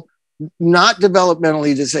heterosexual, not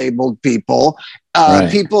developmentally disabled people,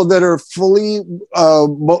 people that are fully,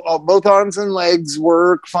 both arms and legs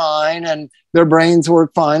work fine and their brains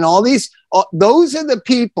work fine. Those are the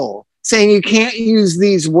people saying you can't use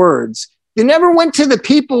these words. They never went to the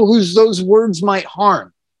people whose those words might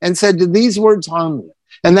harm and said, did these words harm you?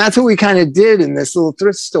 And that's what we kind of did in this little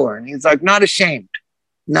thrift store. And he's like, not ashamed.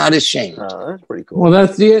 Not ashamed. Oh, that's pretty cool. Well,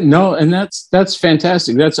 that's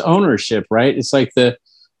fantastic. That's ownership, right? It's like the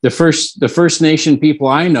First Nation people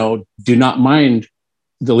I know do not mind,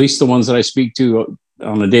 at least the ones that I speak to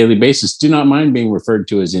on a daily basis, do not mind being referred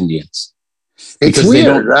to as Indians. It's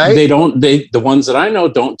weird, right? The ones that I know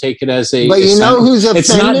don't take it as a. But who's offended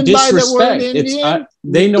it's not disrespect. By the word Indian?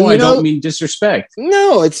 They know I don't mean disrespect.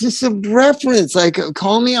 No, it's just a reference.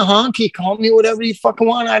 Call me a honky, call me whatever you fucking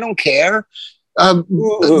want. I don't care.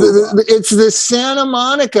 It's the Santa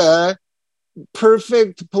Monica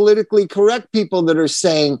perfect politically correct people that are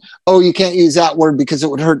saying, oh, you can't use that word because it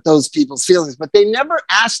would hurt those people's feelings. But they never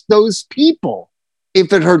asked those people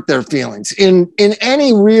if it hurt their feelings in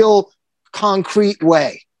any real concrete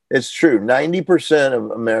way. It's true. 90%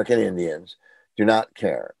 of American Indians do not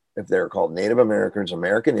care if they're called Native Americans,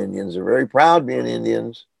 American Indians. They're very proud being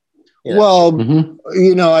Indians. You know. Well,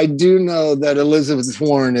 you know, I do know that Elizabeth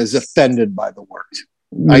Warren is offended by the word.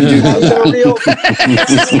 I do know that.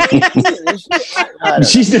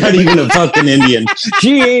 She's not even a fucking Indian.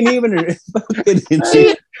 She ain't even a fucking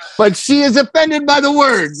Indian. But she is offended by the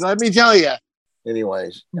words, let me tell you.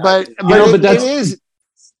 Anyways. But it is.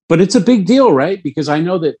 But it's a big deal, right? Because I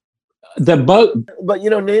know that But you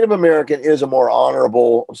know, Native American is a more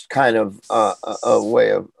honorable kind of a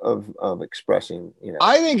way of expressing. You know,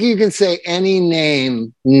 I think you can say any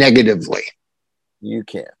name negatively. You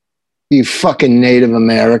can. You fucking Native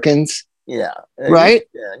Americans. Yeah. Right.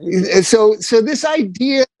 Yeah. So this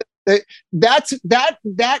idea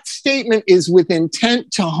that statement is with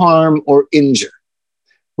intent to harm or injure,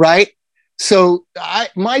 right? So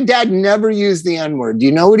my dad never used the N-word. Do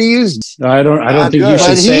you know what he used? I don't think you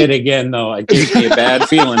should say it again, though. It gives me a bad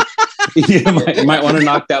feeling. You might want to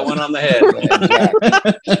knock that one on the head.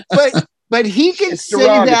 But he can say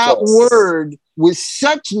that word with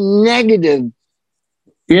such negative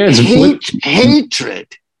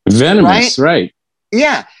hatred. Venomous, right?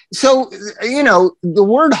 Yeah. So, you know, the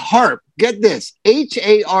word harp, get this,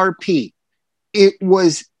 HARP, it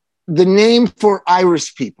was the name for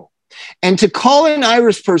Irish people. And to call an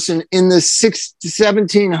Irish person in the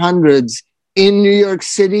 1700s in New York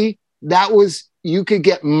City, that was, you could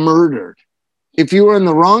get murdered. If you were in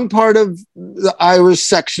the wrong part of the Irish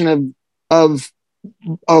section of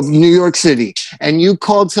New York City and you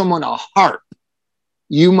called someone a harp,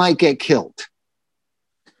 you might get killed.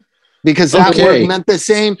 Because that word meant the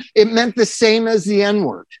same. It meant the same as the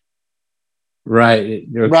N-word. Right.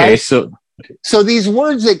 Okay. Right? So these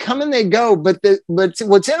words, they come and they go, but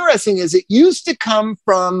what's interesting is it used to come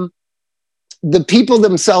from the people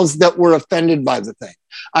themselves that were offended by the thing.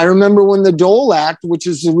 I remember when the Dole Act, which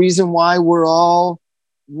is the reason why we're all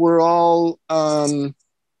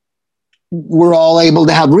able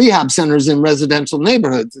to have rehab centers in residential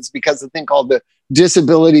neighborhoods. It's because of the thing called the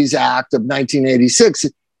Disabilities Act of 1986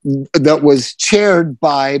 that was chaired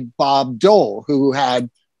by Bob Dole, who had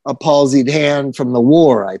a palsied hand from the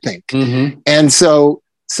war, I think. Mm-hmm. And so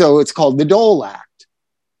it's called the Dole Act.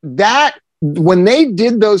 That, when they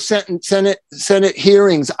did those Senate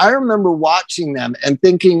hearings, I remember watching them and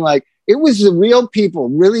thinking, like, it was the real people,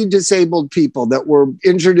 really disabled people that were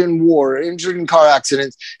injured in war, injured in car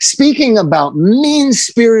accidents, speaking about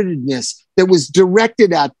mean-spiritedness that was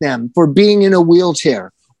directed at them for being in a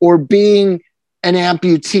wheelchair or being an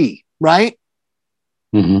amputee, right?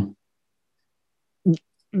 Mm-hmm.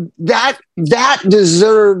 That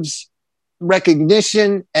deserves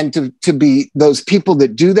recognition, and to be, those people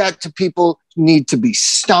that do that to people need to be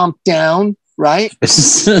stomped down, right?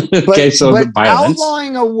 But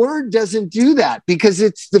outlawing a word doesn't do that, because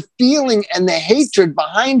it's the feeling and the hatred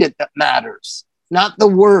behind it that matters, not the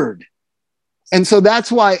word. And so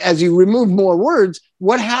that's why, as you remove more words,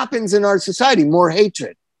 what happens in our society? More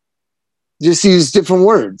hatred. Just use different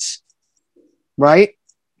words, right?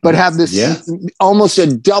 But have this almost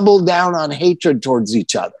a double down on hatred towards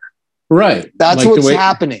each other. Right. That's like what's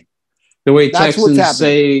happening. The way Texans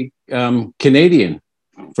say Canadian.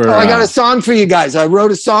 I got a song for you guys. I wrote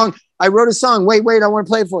a song. Wait, I want to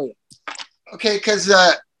play it for you. Okay, because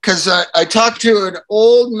I talked to an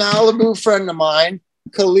old Malibu friend of mine,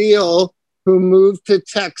 Khalil, who moved to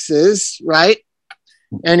Texas, right?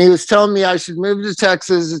 And he was telling me I should move to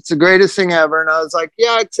Texas. It's the greatest thing ever. And I was like,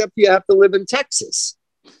 yeah, except you have to live in Texas.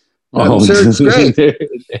 I'm sure it's great.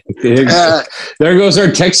 There goes our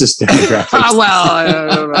Texas demographic. Well,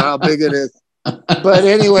 I don't know how big it is. But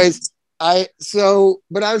anyways,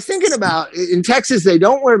 but I was thinking about, in Texas, they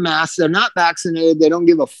don't wear masks. They're not vaccinated. They don't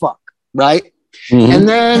give a fuck, right? Mm-hmm. And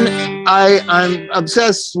then I'm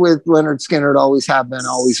obsessed with Leonard Skinner. Always have been,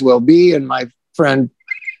 always will be. And my friend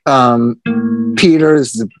Peter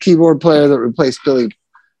is the keyboard player that replaced Billy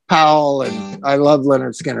Powell, and I love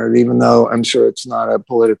Leonard Skinner, even though I'm sure it's not a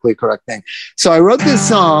politically correct thing. So I wrote this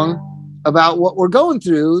song about what we're going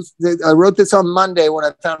through. I wrote this on Monday when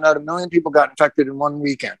I found out 1 million people got infected in one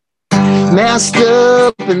weekend. Masked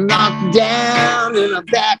up and knocked down, and our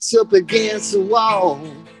backs up against the wall.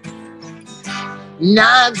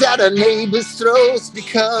 Knives out of neighbors' throats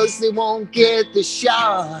because they won't get the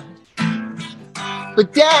shot.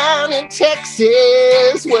 But down in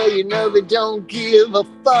Texas, well, you know they don't give a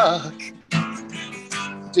fuck.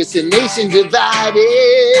 Just a nation divided,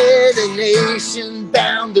 a nation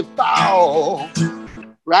bound to fall.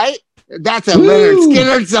 Right? That's a Leonard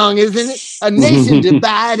Skinner song, isn't it? A nation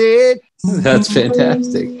divided. That's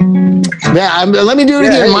fantastic. Yeah, let me do it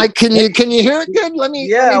again, Mike. Can you hear it good? Let me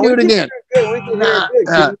do it again.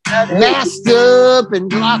 Masked up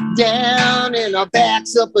and locked down, and our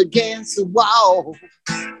backs up against the wall.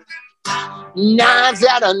 Knives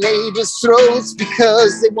at our neighbors' throats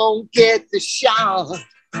because they won't get the shot.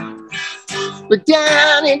 But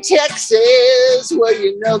down in Texas, well,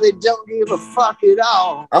 you know they don't give a fuck at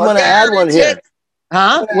all. I'm going to add one here.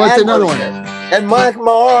 Huh? What's another one? And Mike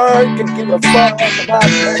Marr can give a fuck about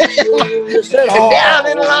Texas at all. Down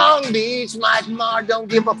in Long Beach, Mike Marr don't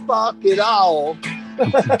give a fuck at all. I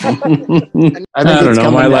don't know.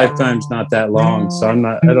 My lifetime's not that long, so I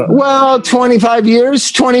don't. Well, 25 years.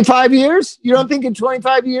 25 years. You don't think in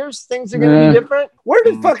 25 years things are going to be different? Where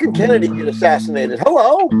did fucking Kennedy get assassinated?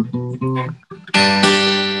 Hello.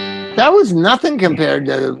 That was nothing compared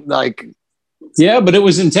to like. Yeah, but it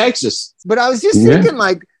was in Texas. But I was just thinking,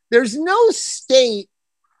 like, there's no state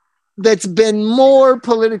that's been more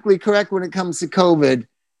politically correct when it comes to COVID,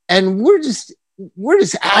 and we're just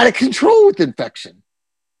out of control with infection.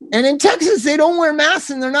 And in Texas, they don't wear masks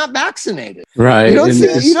and they're not vaccinated. Right. You don't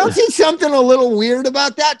see something a little weird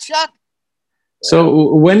about that, Chuck?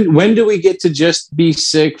 So when do we get to just be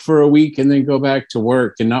sick for a week and then go back to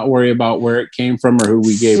work and not worry about where it came from or who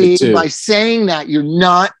we gave it to? By saying that, you're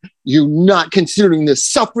not considering the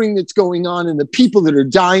suffering that's going on and the people that are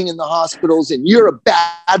dying in the hospitals, and you're a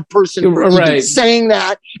bad person for even saying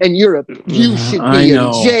that, and you should be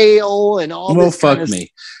in jail and all this. Well, fuck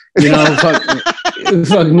me.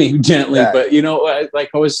 Fuck me gently. Yeah. But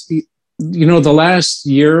the last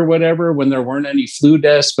year or whatever, when there weren't any flu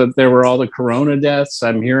deaths, but there were all the corona deaths,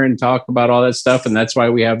 I'm hearing talk about all that stuff. And that's why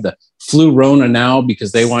we have the flu rona now,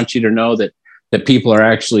 because they want you to know that people are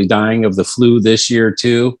actually dying of the flu this year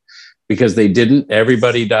too, because they didn't.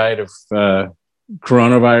 Everybody died of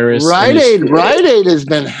coronavirus. Rite Aid has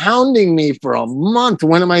been hounding me for a month.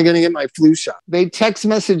 When am I going to get my flu shot? They text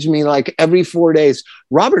message me like every 4 days.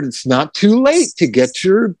 Robert, it's not too late to get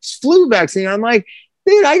your flu vaccine. I'm like,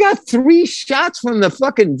 dude, I got 3 shots from the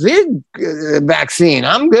fucking vid vaccine.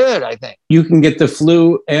 I'm good, I think. You can get the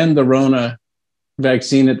flu and the Rona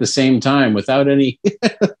vaccine at the same time without any.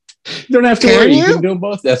 You don't have to worry. You can do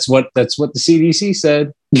both. That's what the CDC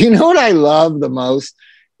said. You know what I love the most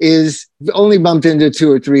is only bumped into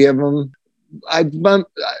 2 or 3 of them. I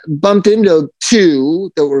bumped into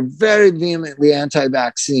 2 that were very vehemently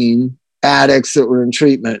anti-vaccine addicts that were in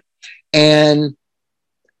treatment, and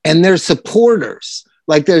their supporters.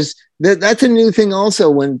 Like that's a new thing also,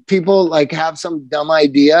 when people like have some dumb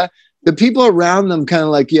idea, the people around them kind of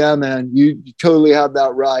like, yeah, man, you totally have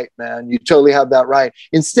that right, man. You totally have that right.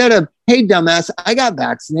 Instead of, hey, dumbass, I got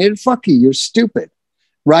vaccinated. Fuck you. You're stupid.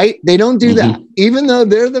 Right? They don't do that. Even though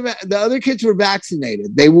they're the other kids were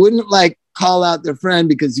vaccinated, they wouldn't like call out their friend,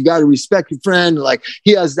 because you got to respect your friend. Like,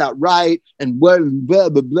 he has that right, and blah,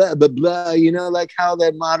 blah, blah, blah, blah, blah. You know, like how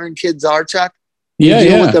the modern kids are, Chuck. You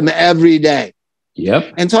deal with them every day.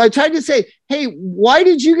 Yep. And so I tried to say, hey, why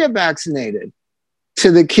did you get vaccinated?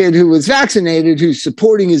 To the kid who was vaccinated, who's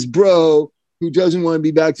supporting his bro, who doesn't want to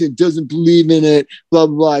be vaccinated, doesn't believe in it, blah,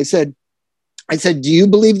 blah, blah. I said, do you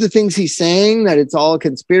believe the things he's saying, that it's all a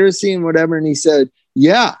conspiracy and whatever? And he said,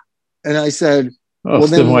 yeah. And I said, well,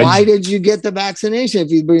 then why did you get the vaccination?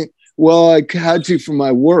 Well, I had to for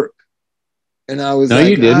my work. And I was like,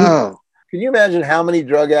 you didn't. Oh. Can you imagine how many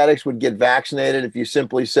drug addicts would get vaccinated if you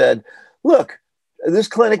simply said, look, this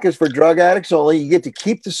clinic is for drug addicts only. You get to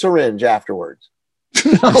keep the syringe afterwards.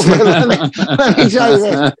 No, but let me tell you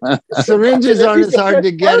this. Syringes aren't as hard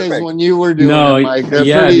to get as when you were doing it, Mike.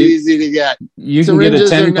 They're pretty easy to get.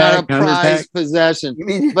 Syringes are not a prized possession.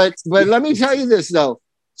 But let me tell you this, though.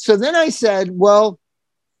 So then I said, well,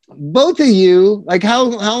 both of you, like how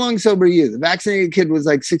long sober are you? The vaccinated kid was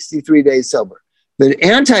like 63 days sober. The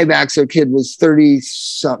anti-vaxxer kid was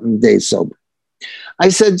 30-something days sober. I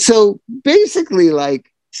said, so basically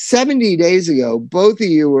like 70 days ago, both of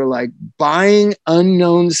you were like buying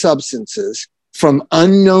unknown substances from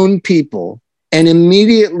unknown people and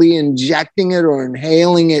immediately injecting it or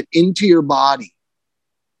inhaling it into your body.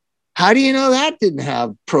 How do you know that didn't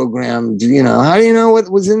have programmed, how do you know what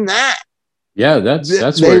was in that? Yeah, that's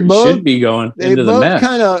where it should be going, into the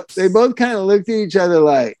meth. They both kind of looked at each other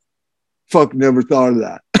like, fuck, never thought of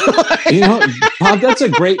that. Bob, that's a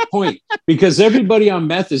great point, because everybody on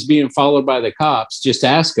meth is being followed by the cops. Just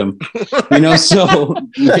ask them, so.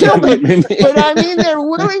 No, but I mean, they're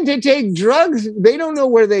willing to take drugs. They don't know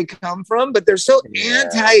where they come from, but they're so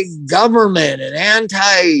anti-government and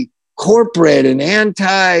anti-corporate and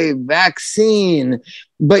anti-vaccine,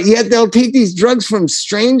 but yet they'll take these drugs from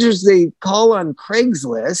strangers they call on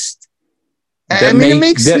Craigslist. It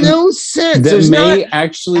makes no sense. That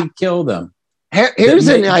actually kill them. Here's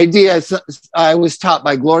an idea I was taught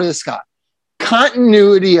by Gloria Scott.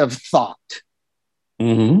 Continuity of thought.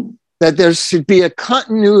 Mm-hmm. That there should be a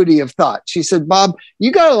continuity of thought. She said, Bob,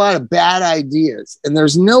 you got a lot of bad ideas, and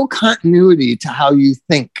there's no continuity to how you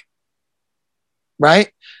think.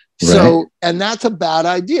 Right? So, and that's a bad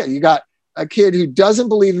idea. You got a kid who doesn't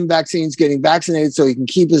believe in vaccines getting vaccinated so he can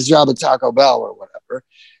keep his job at Taco Bell or whatever.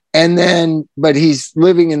 And then, but he's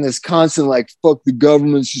living in this constant, like, fuck, the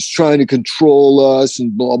government's just trying to control us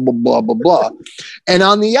and blah, blah, blah, blah, blah. And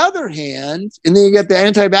on the other hand, and then you get the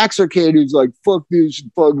anti-vaxxer kid who's like, fuck this,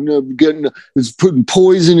 fucking it's putting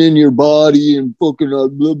poison in your body and fucking blah,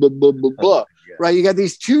 blah, blah, blah, blah. Right? You got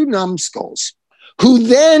these two numbskulls who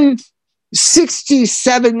then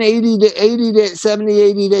 70, 80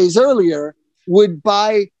 days earlier would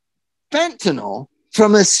buy fentanyl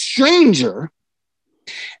from a stranger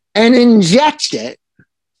and inject it.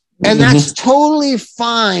 And that's totally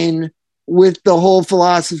fine with the whole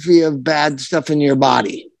philosophy of bad stuff in your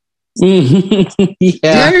body. Do you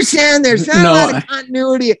understand? There's not a lot of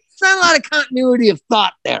continuity. It's not a lot of continuity of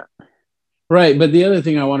thought there. Right. But the other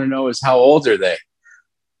thing I want to know is, how old are they?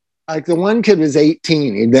 Like, the one kid was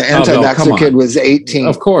 18. The anti-vaxxer kid was 18.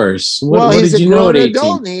 Of course. What he's a grown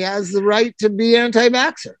adult and he has the right to be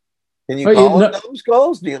anti-vaxxer. Can you call them those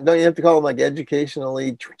goals? Don't you have to call them like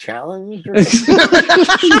educationally challenged? Or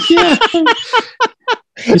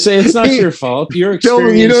You say it's not your fault. Your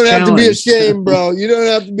experience. You don't have to be ashamed, bro. You don't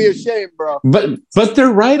have to be ashamed, bro. But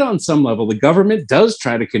they're right on some level. The government does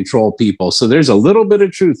try to control people, so there's a little bit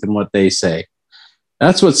of truth in what they say.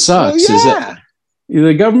 That's what sucks. Is that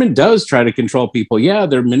the government does try to control people. Yeah,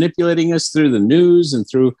 they're manipulating us through the news and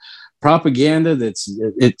through propaganda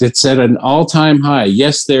it's at an all-time high.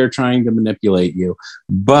 Yes, they're trying to manipulate you,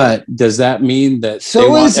 but does that mean that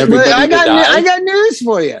I got news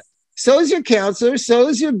for you. So is your counselor, so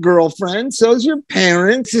is your girlfriend, so is your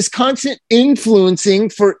parents. This constant influencing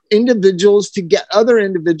for individuals to get other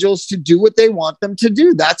individuals to do what they want them to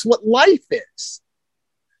do. That's what life is.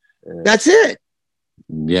 That's it.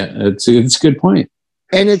 Yeah, it's a good point.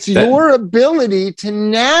 And it's your ability to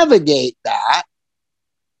navigate that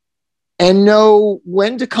and know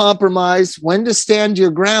when to compromise, when to stand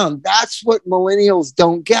your ground. That's what millennials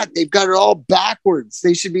don't get. They've got it all backwards.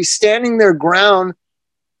 They should be standing their ground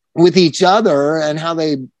with each other and how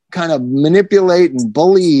they kind of manipulate and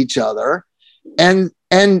bully each other. And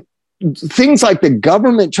things like the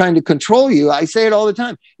government trying to control you. I say it all the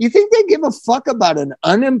time. You think they give a fuck about an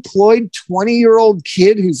unemployed 20-year-old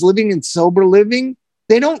kid who's living in sober living?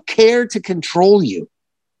 They don't care to control you,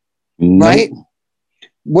 right?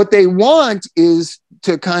 What they want is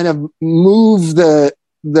to kind of move the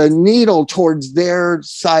needle towards their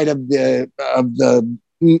side of the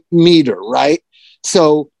meter, right?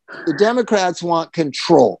 So the Democrats want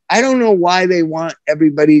control. I don't know why they want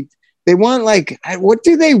everybody. They want what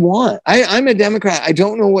do they want? I'm a Democrat. I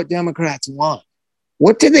don't know what Democrats want.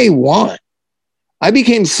 What do they want? I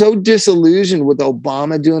became so disillusioned with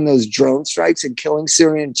Obama doing those drone strikes and killing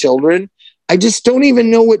Syrian children. I just don't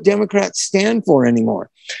even know what Democrats stand for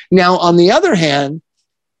anymore. Now, on the other hand,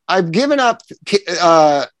 I've given up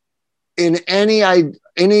in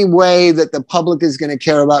any way that the public is going to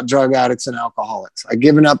care about drug addicts and alcoholics. I've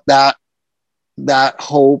given up that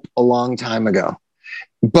hope a long time ago.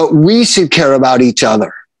 But we should care about each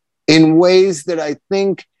other in ways that I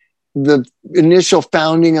think the initial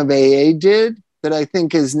founding of AA did, that I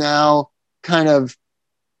think is now kind of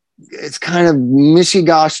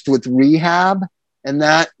mishigoshed with rehab. And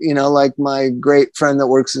that, like my great friend that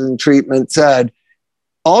works in treatment said,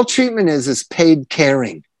 all treatment is paid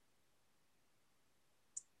caring.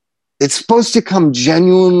 It's supposed to come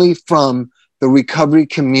genuinely from the recovery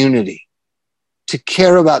community to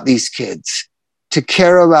care about these kids, to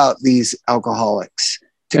care about these alcoholics,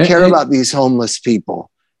 to care about these homeless people.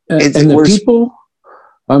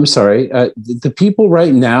 I'm sorry, the people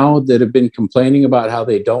right now that have been complaining about how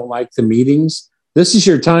they don't like the meetings, this is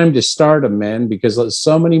your time to start them, man, because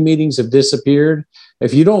so many meetings have disappeared.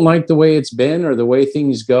 If you don't like the way it's been or the way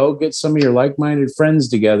things go, get some of your like-minded friends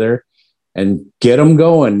together and get them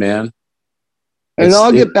going, man. And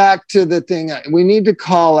I'll get back to the thing. We need to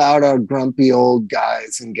call out our grumpy old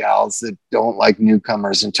guys and gals that don't like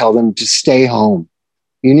newcomers and tell them to stay home.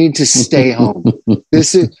 You need to stay home.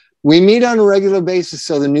 We meet on a regular basis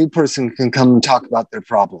so the new person can come and talk about their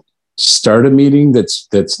problem. Start a meeting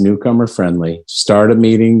that's newcomer friendly. Start a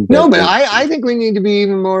meeting. No, but I think we need to be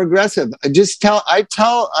even more aggressive. Before,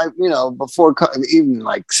 even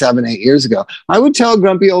like 7-8 years ago, I would tell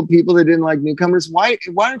grumpy old people that didn't like newcomers, why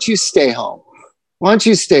don't you stay home? Why don't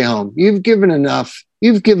you stay home? You've given enough.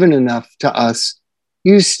 You've given enough to us.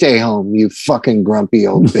 You stay home, you fucking grumpy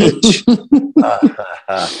old bitch.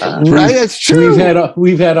 Right? That's true.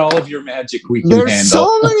 We've had all of your magic we can handle. There's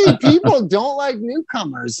so many people don't like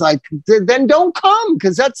newcomers. Like, then don't come,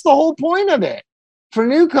 because that's the whole point of it for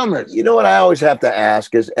newcomers. You know what I always have to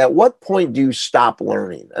ask is, at what point do you stop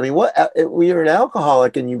learning? I mean, when you're an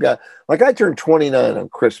alcoholic and you got, like, I turned 29 on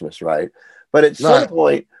Christmas, right? But at some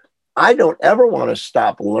point, I don't ever want to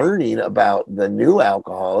stop learning about the new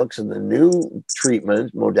alcoholics and the new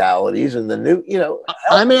treatment modalities and the new,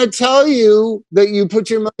 I'm going to tell you that you put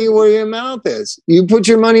your money where your mouth is. You put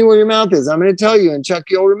your money where your mouth is. I'm going to tell you, and Chuck,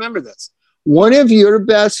 you'll remember this. One of your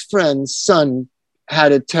best friend's son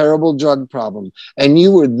had a terrible drug problem, and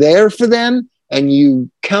you were there for them, and you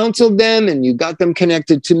counseled them, and you got them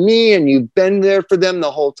connected to me, and you've been there for them the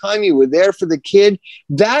whole time. You were there for the kid.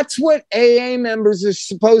 That's what AA members are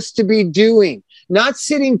supposed to be doing, not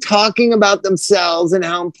sitting talking about themselves and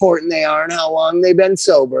how important they are and how long they've been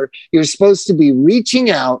sober. You're supposed to be reaching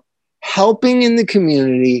out, helping in the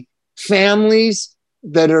community, families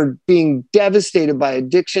that are being devastated by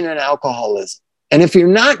addiction and alcoholism. And if you're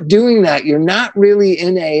not doing that, you're not really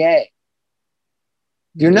in AA.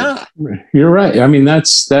 You're not. You're right. I mean,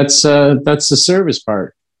 that's the service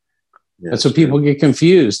part. Yeah, that's what people get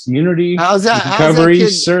confused. Unity, recovery,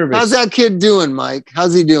 service. How's that kid doing, Mike?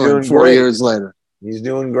 How's he doing 4 years later? He's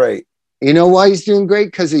doing great. You know why he's doing great?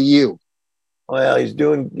 Because of you. Well, he's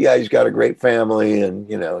got a great family, and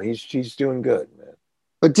he's doing good, man.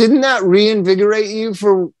 But didn't that reinvigorate you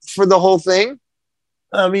for the whole thing?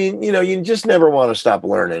 I mean, you just never want to stop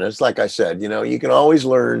learning. It's like I said, you can always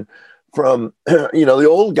learn from, the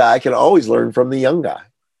old guy can always learn from the young guy.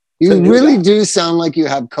 You really do sound like you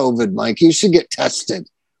have COVID, Mike. You should get tested.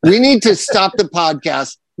 We need to stop the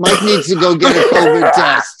podcast. Mike needs to go get a COVID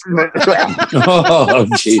test. Oh,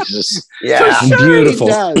 Jesus. Yeah. For sure beautiful.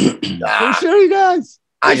 He does. For sure he does.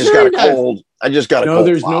 I just got a cold.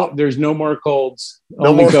 There's no more colds.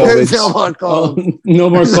 No more colds. No more colds.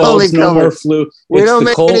 No more colds. No more flu. We don't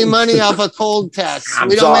make any money off of cold tests.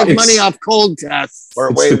 We don't make money off cold tests.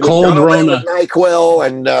 It's the cold Rona. NyQuil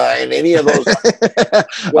and any of those.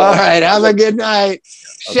 All right. Have a good night.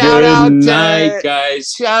 Shout out to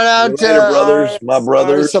guys. Shout out to my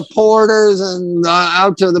brothers, supporters, and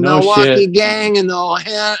out to the Milwaukee gang and the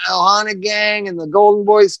Ohana gang and the Golden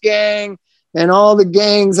Voice gang. And all the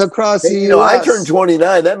gangs across the U.S. I turned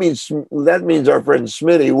 29. That means our friend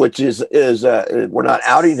Smitty, which is we're not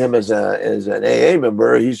outing him as an AA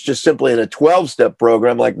member. He's just simply in a 12-step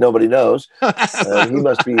program, like nobody knows. He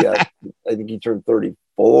must be. I think he turned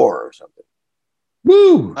 34 or something.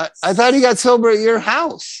 Woo! I thought he got sober at your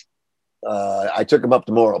house. I took him up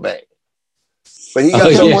to Morro Bay, but he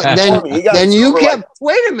got sober. Yeah. Then you kept.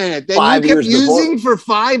 Wait a minute. Then you kept using for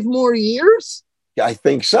 5 more years. I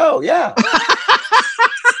think so, yeah.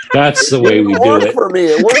 That's the way we do it. For me,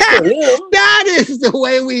 it worked for him. That is the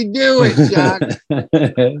way we do it, Chuck.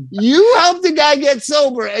 You helped the guy get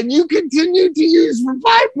sober, and you continued to use for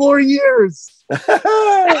 5 more years.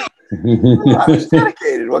 I was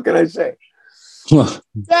dedicated. What can I say?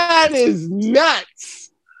 That is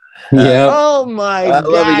nuts. Yeah. Oh my God. I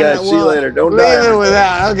love you guys. See you later. Don't die. Leave it with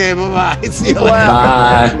that. Okay, bye-bye. See you later.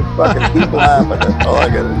 Bye. Fucking keep laughing. That's all I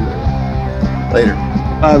gotta do. Later.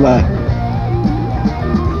 Bye-bye.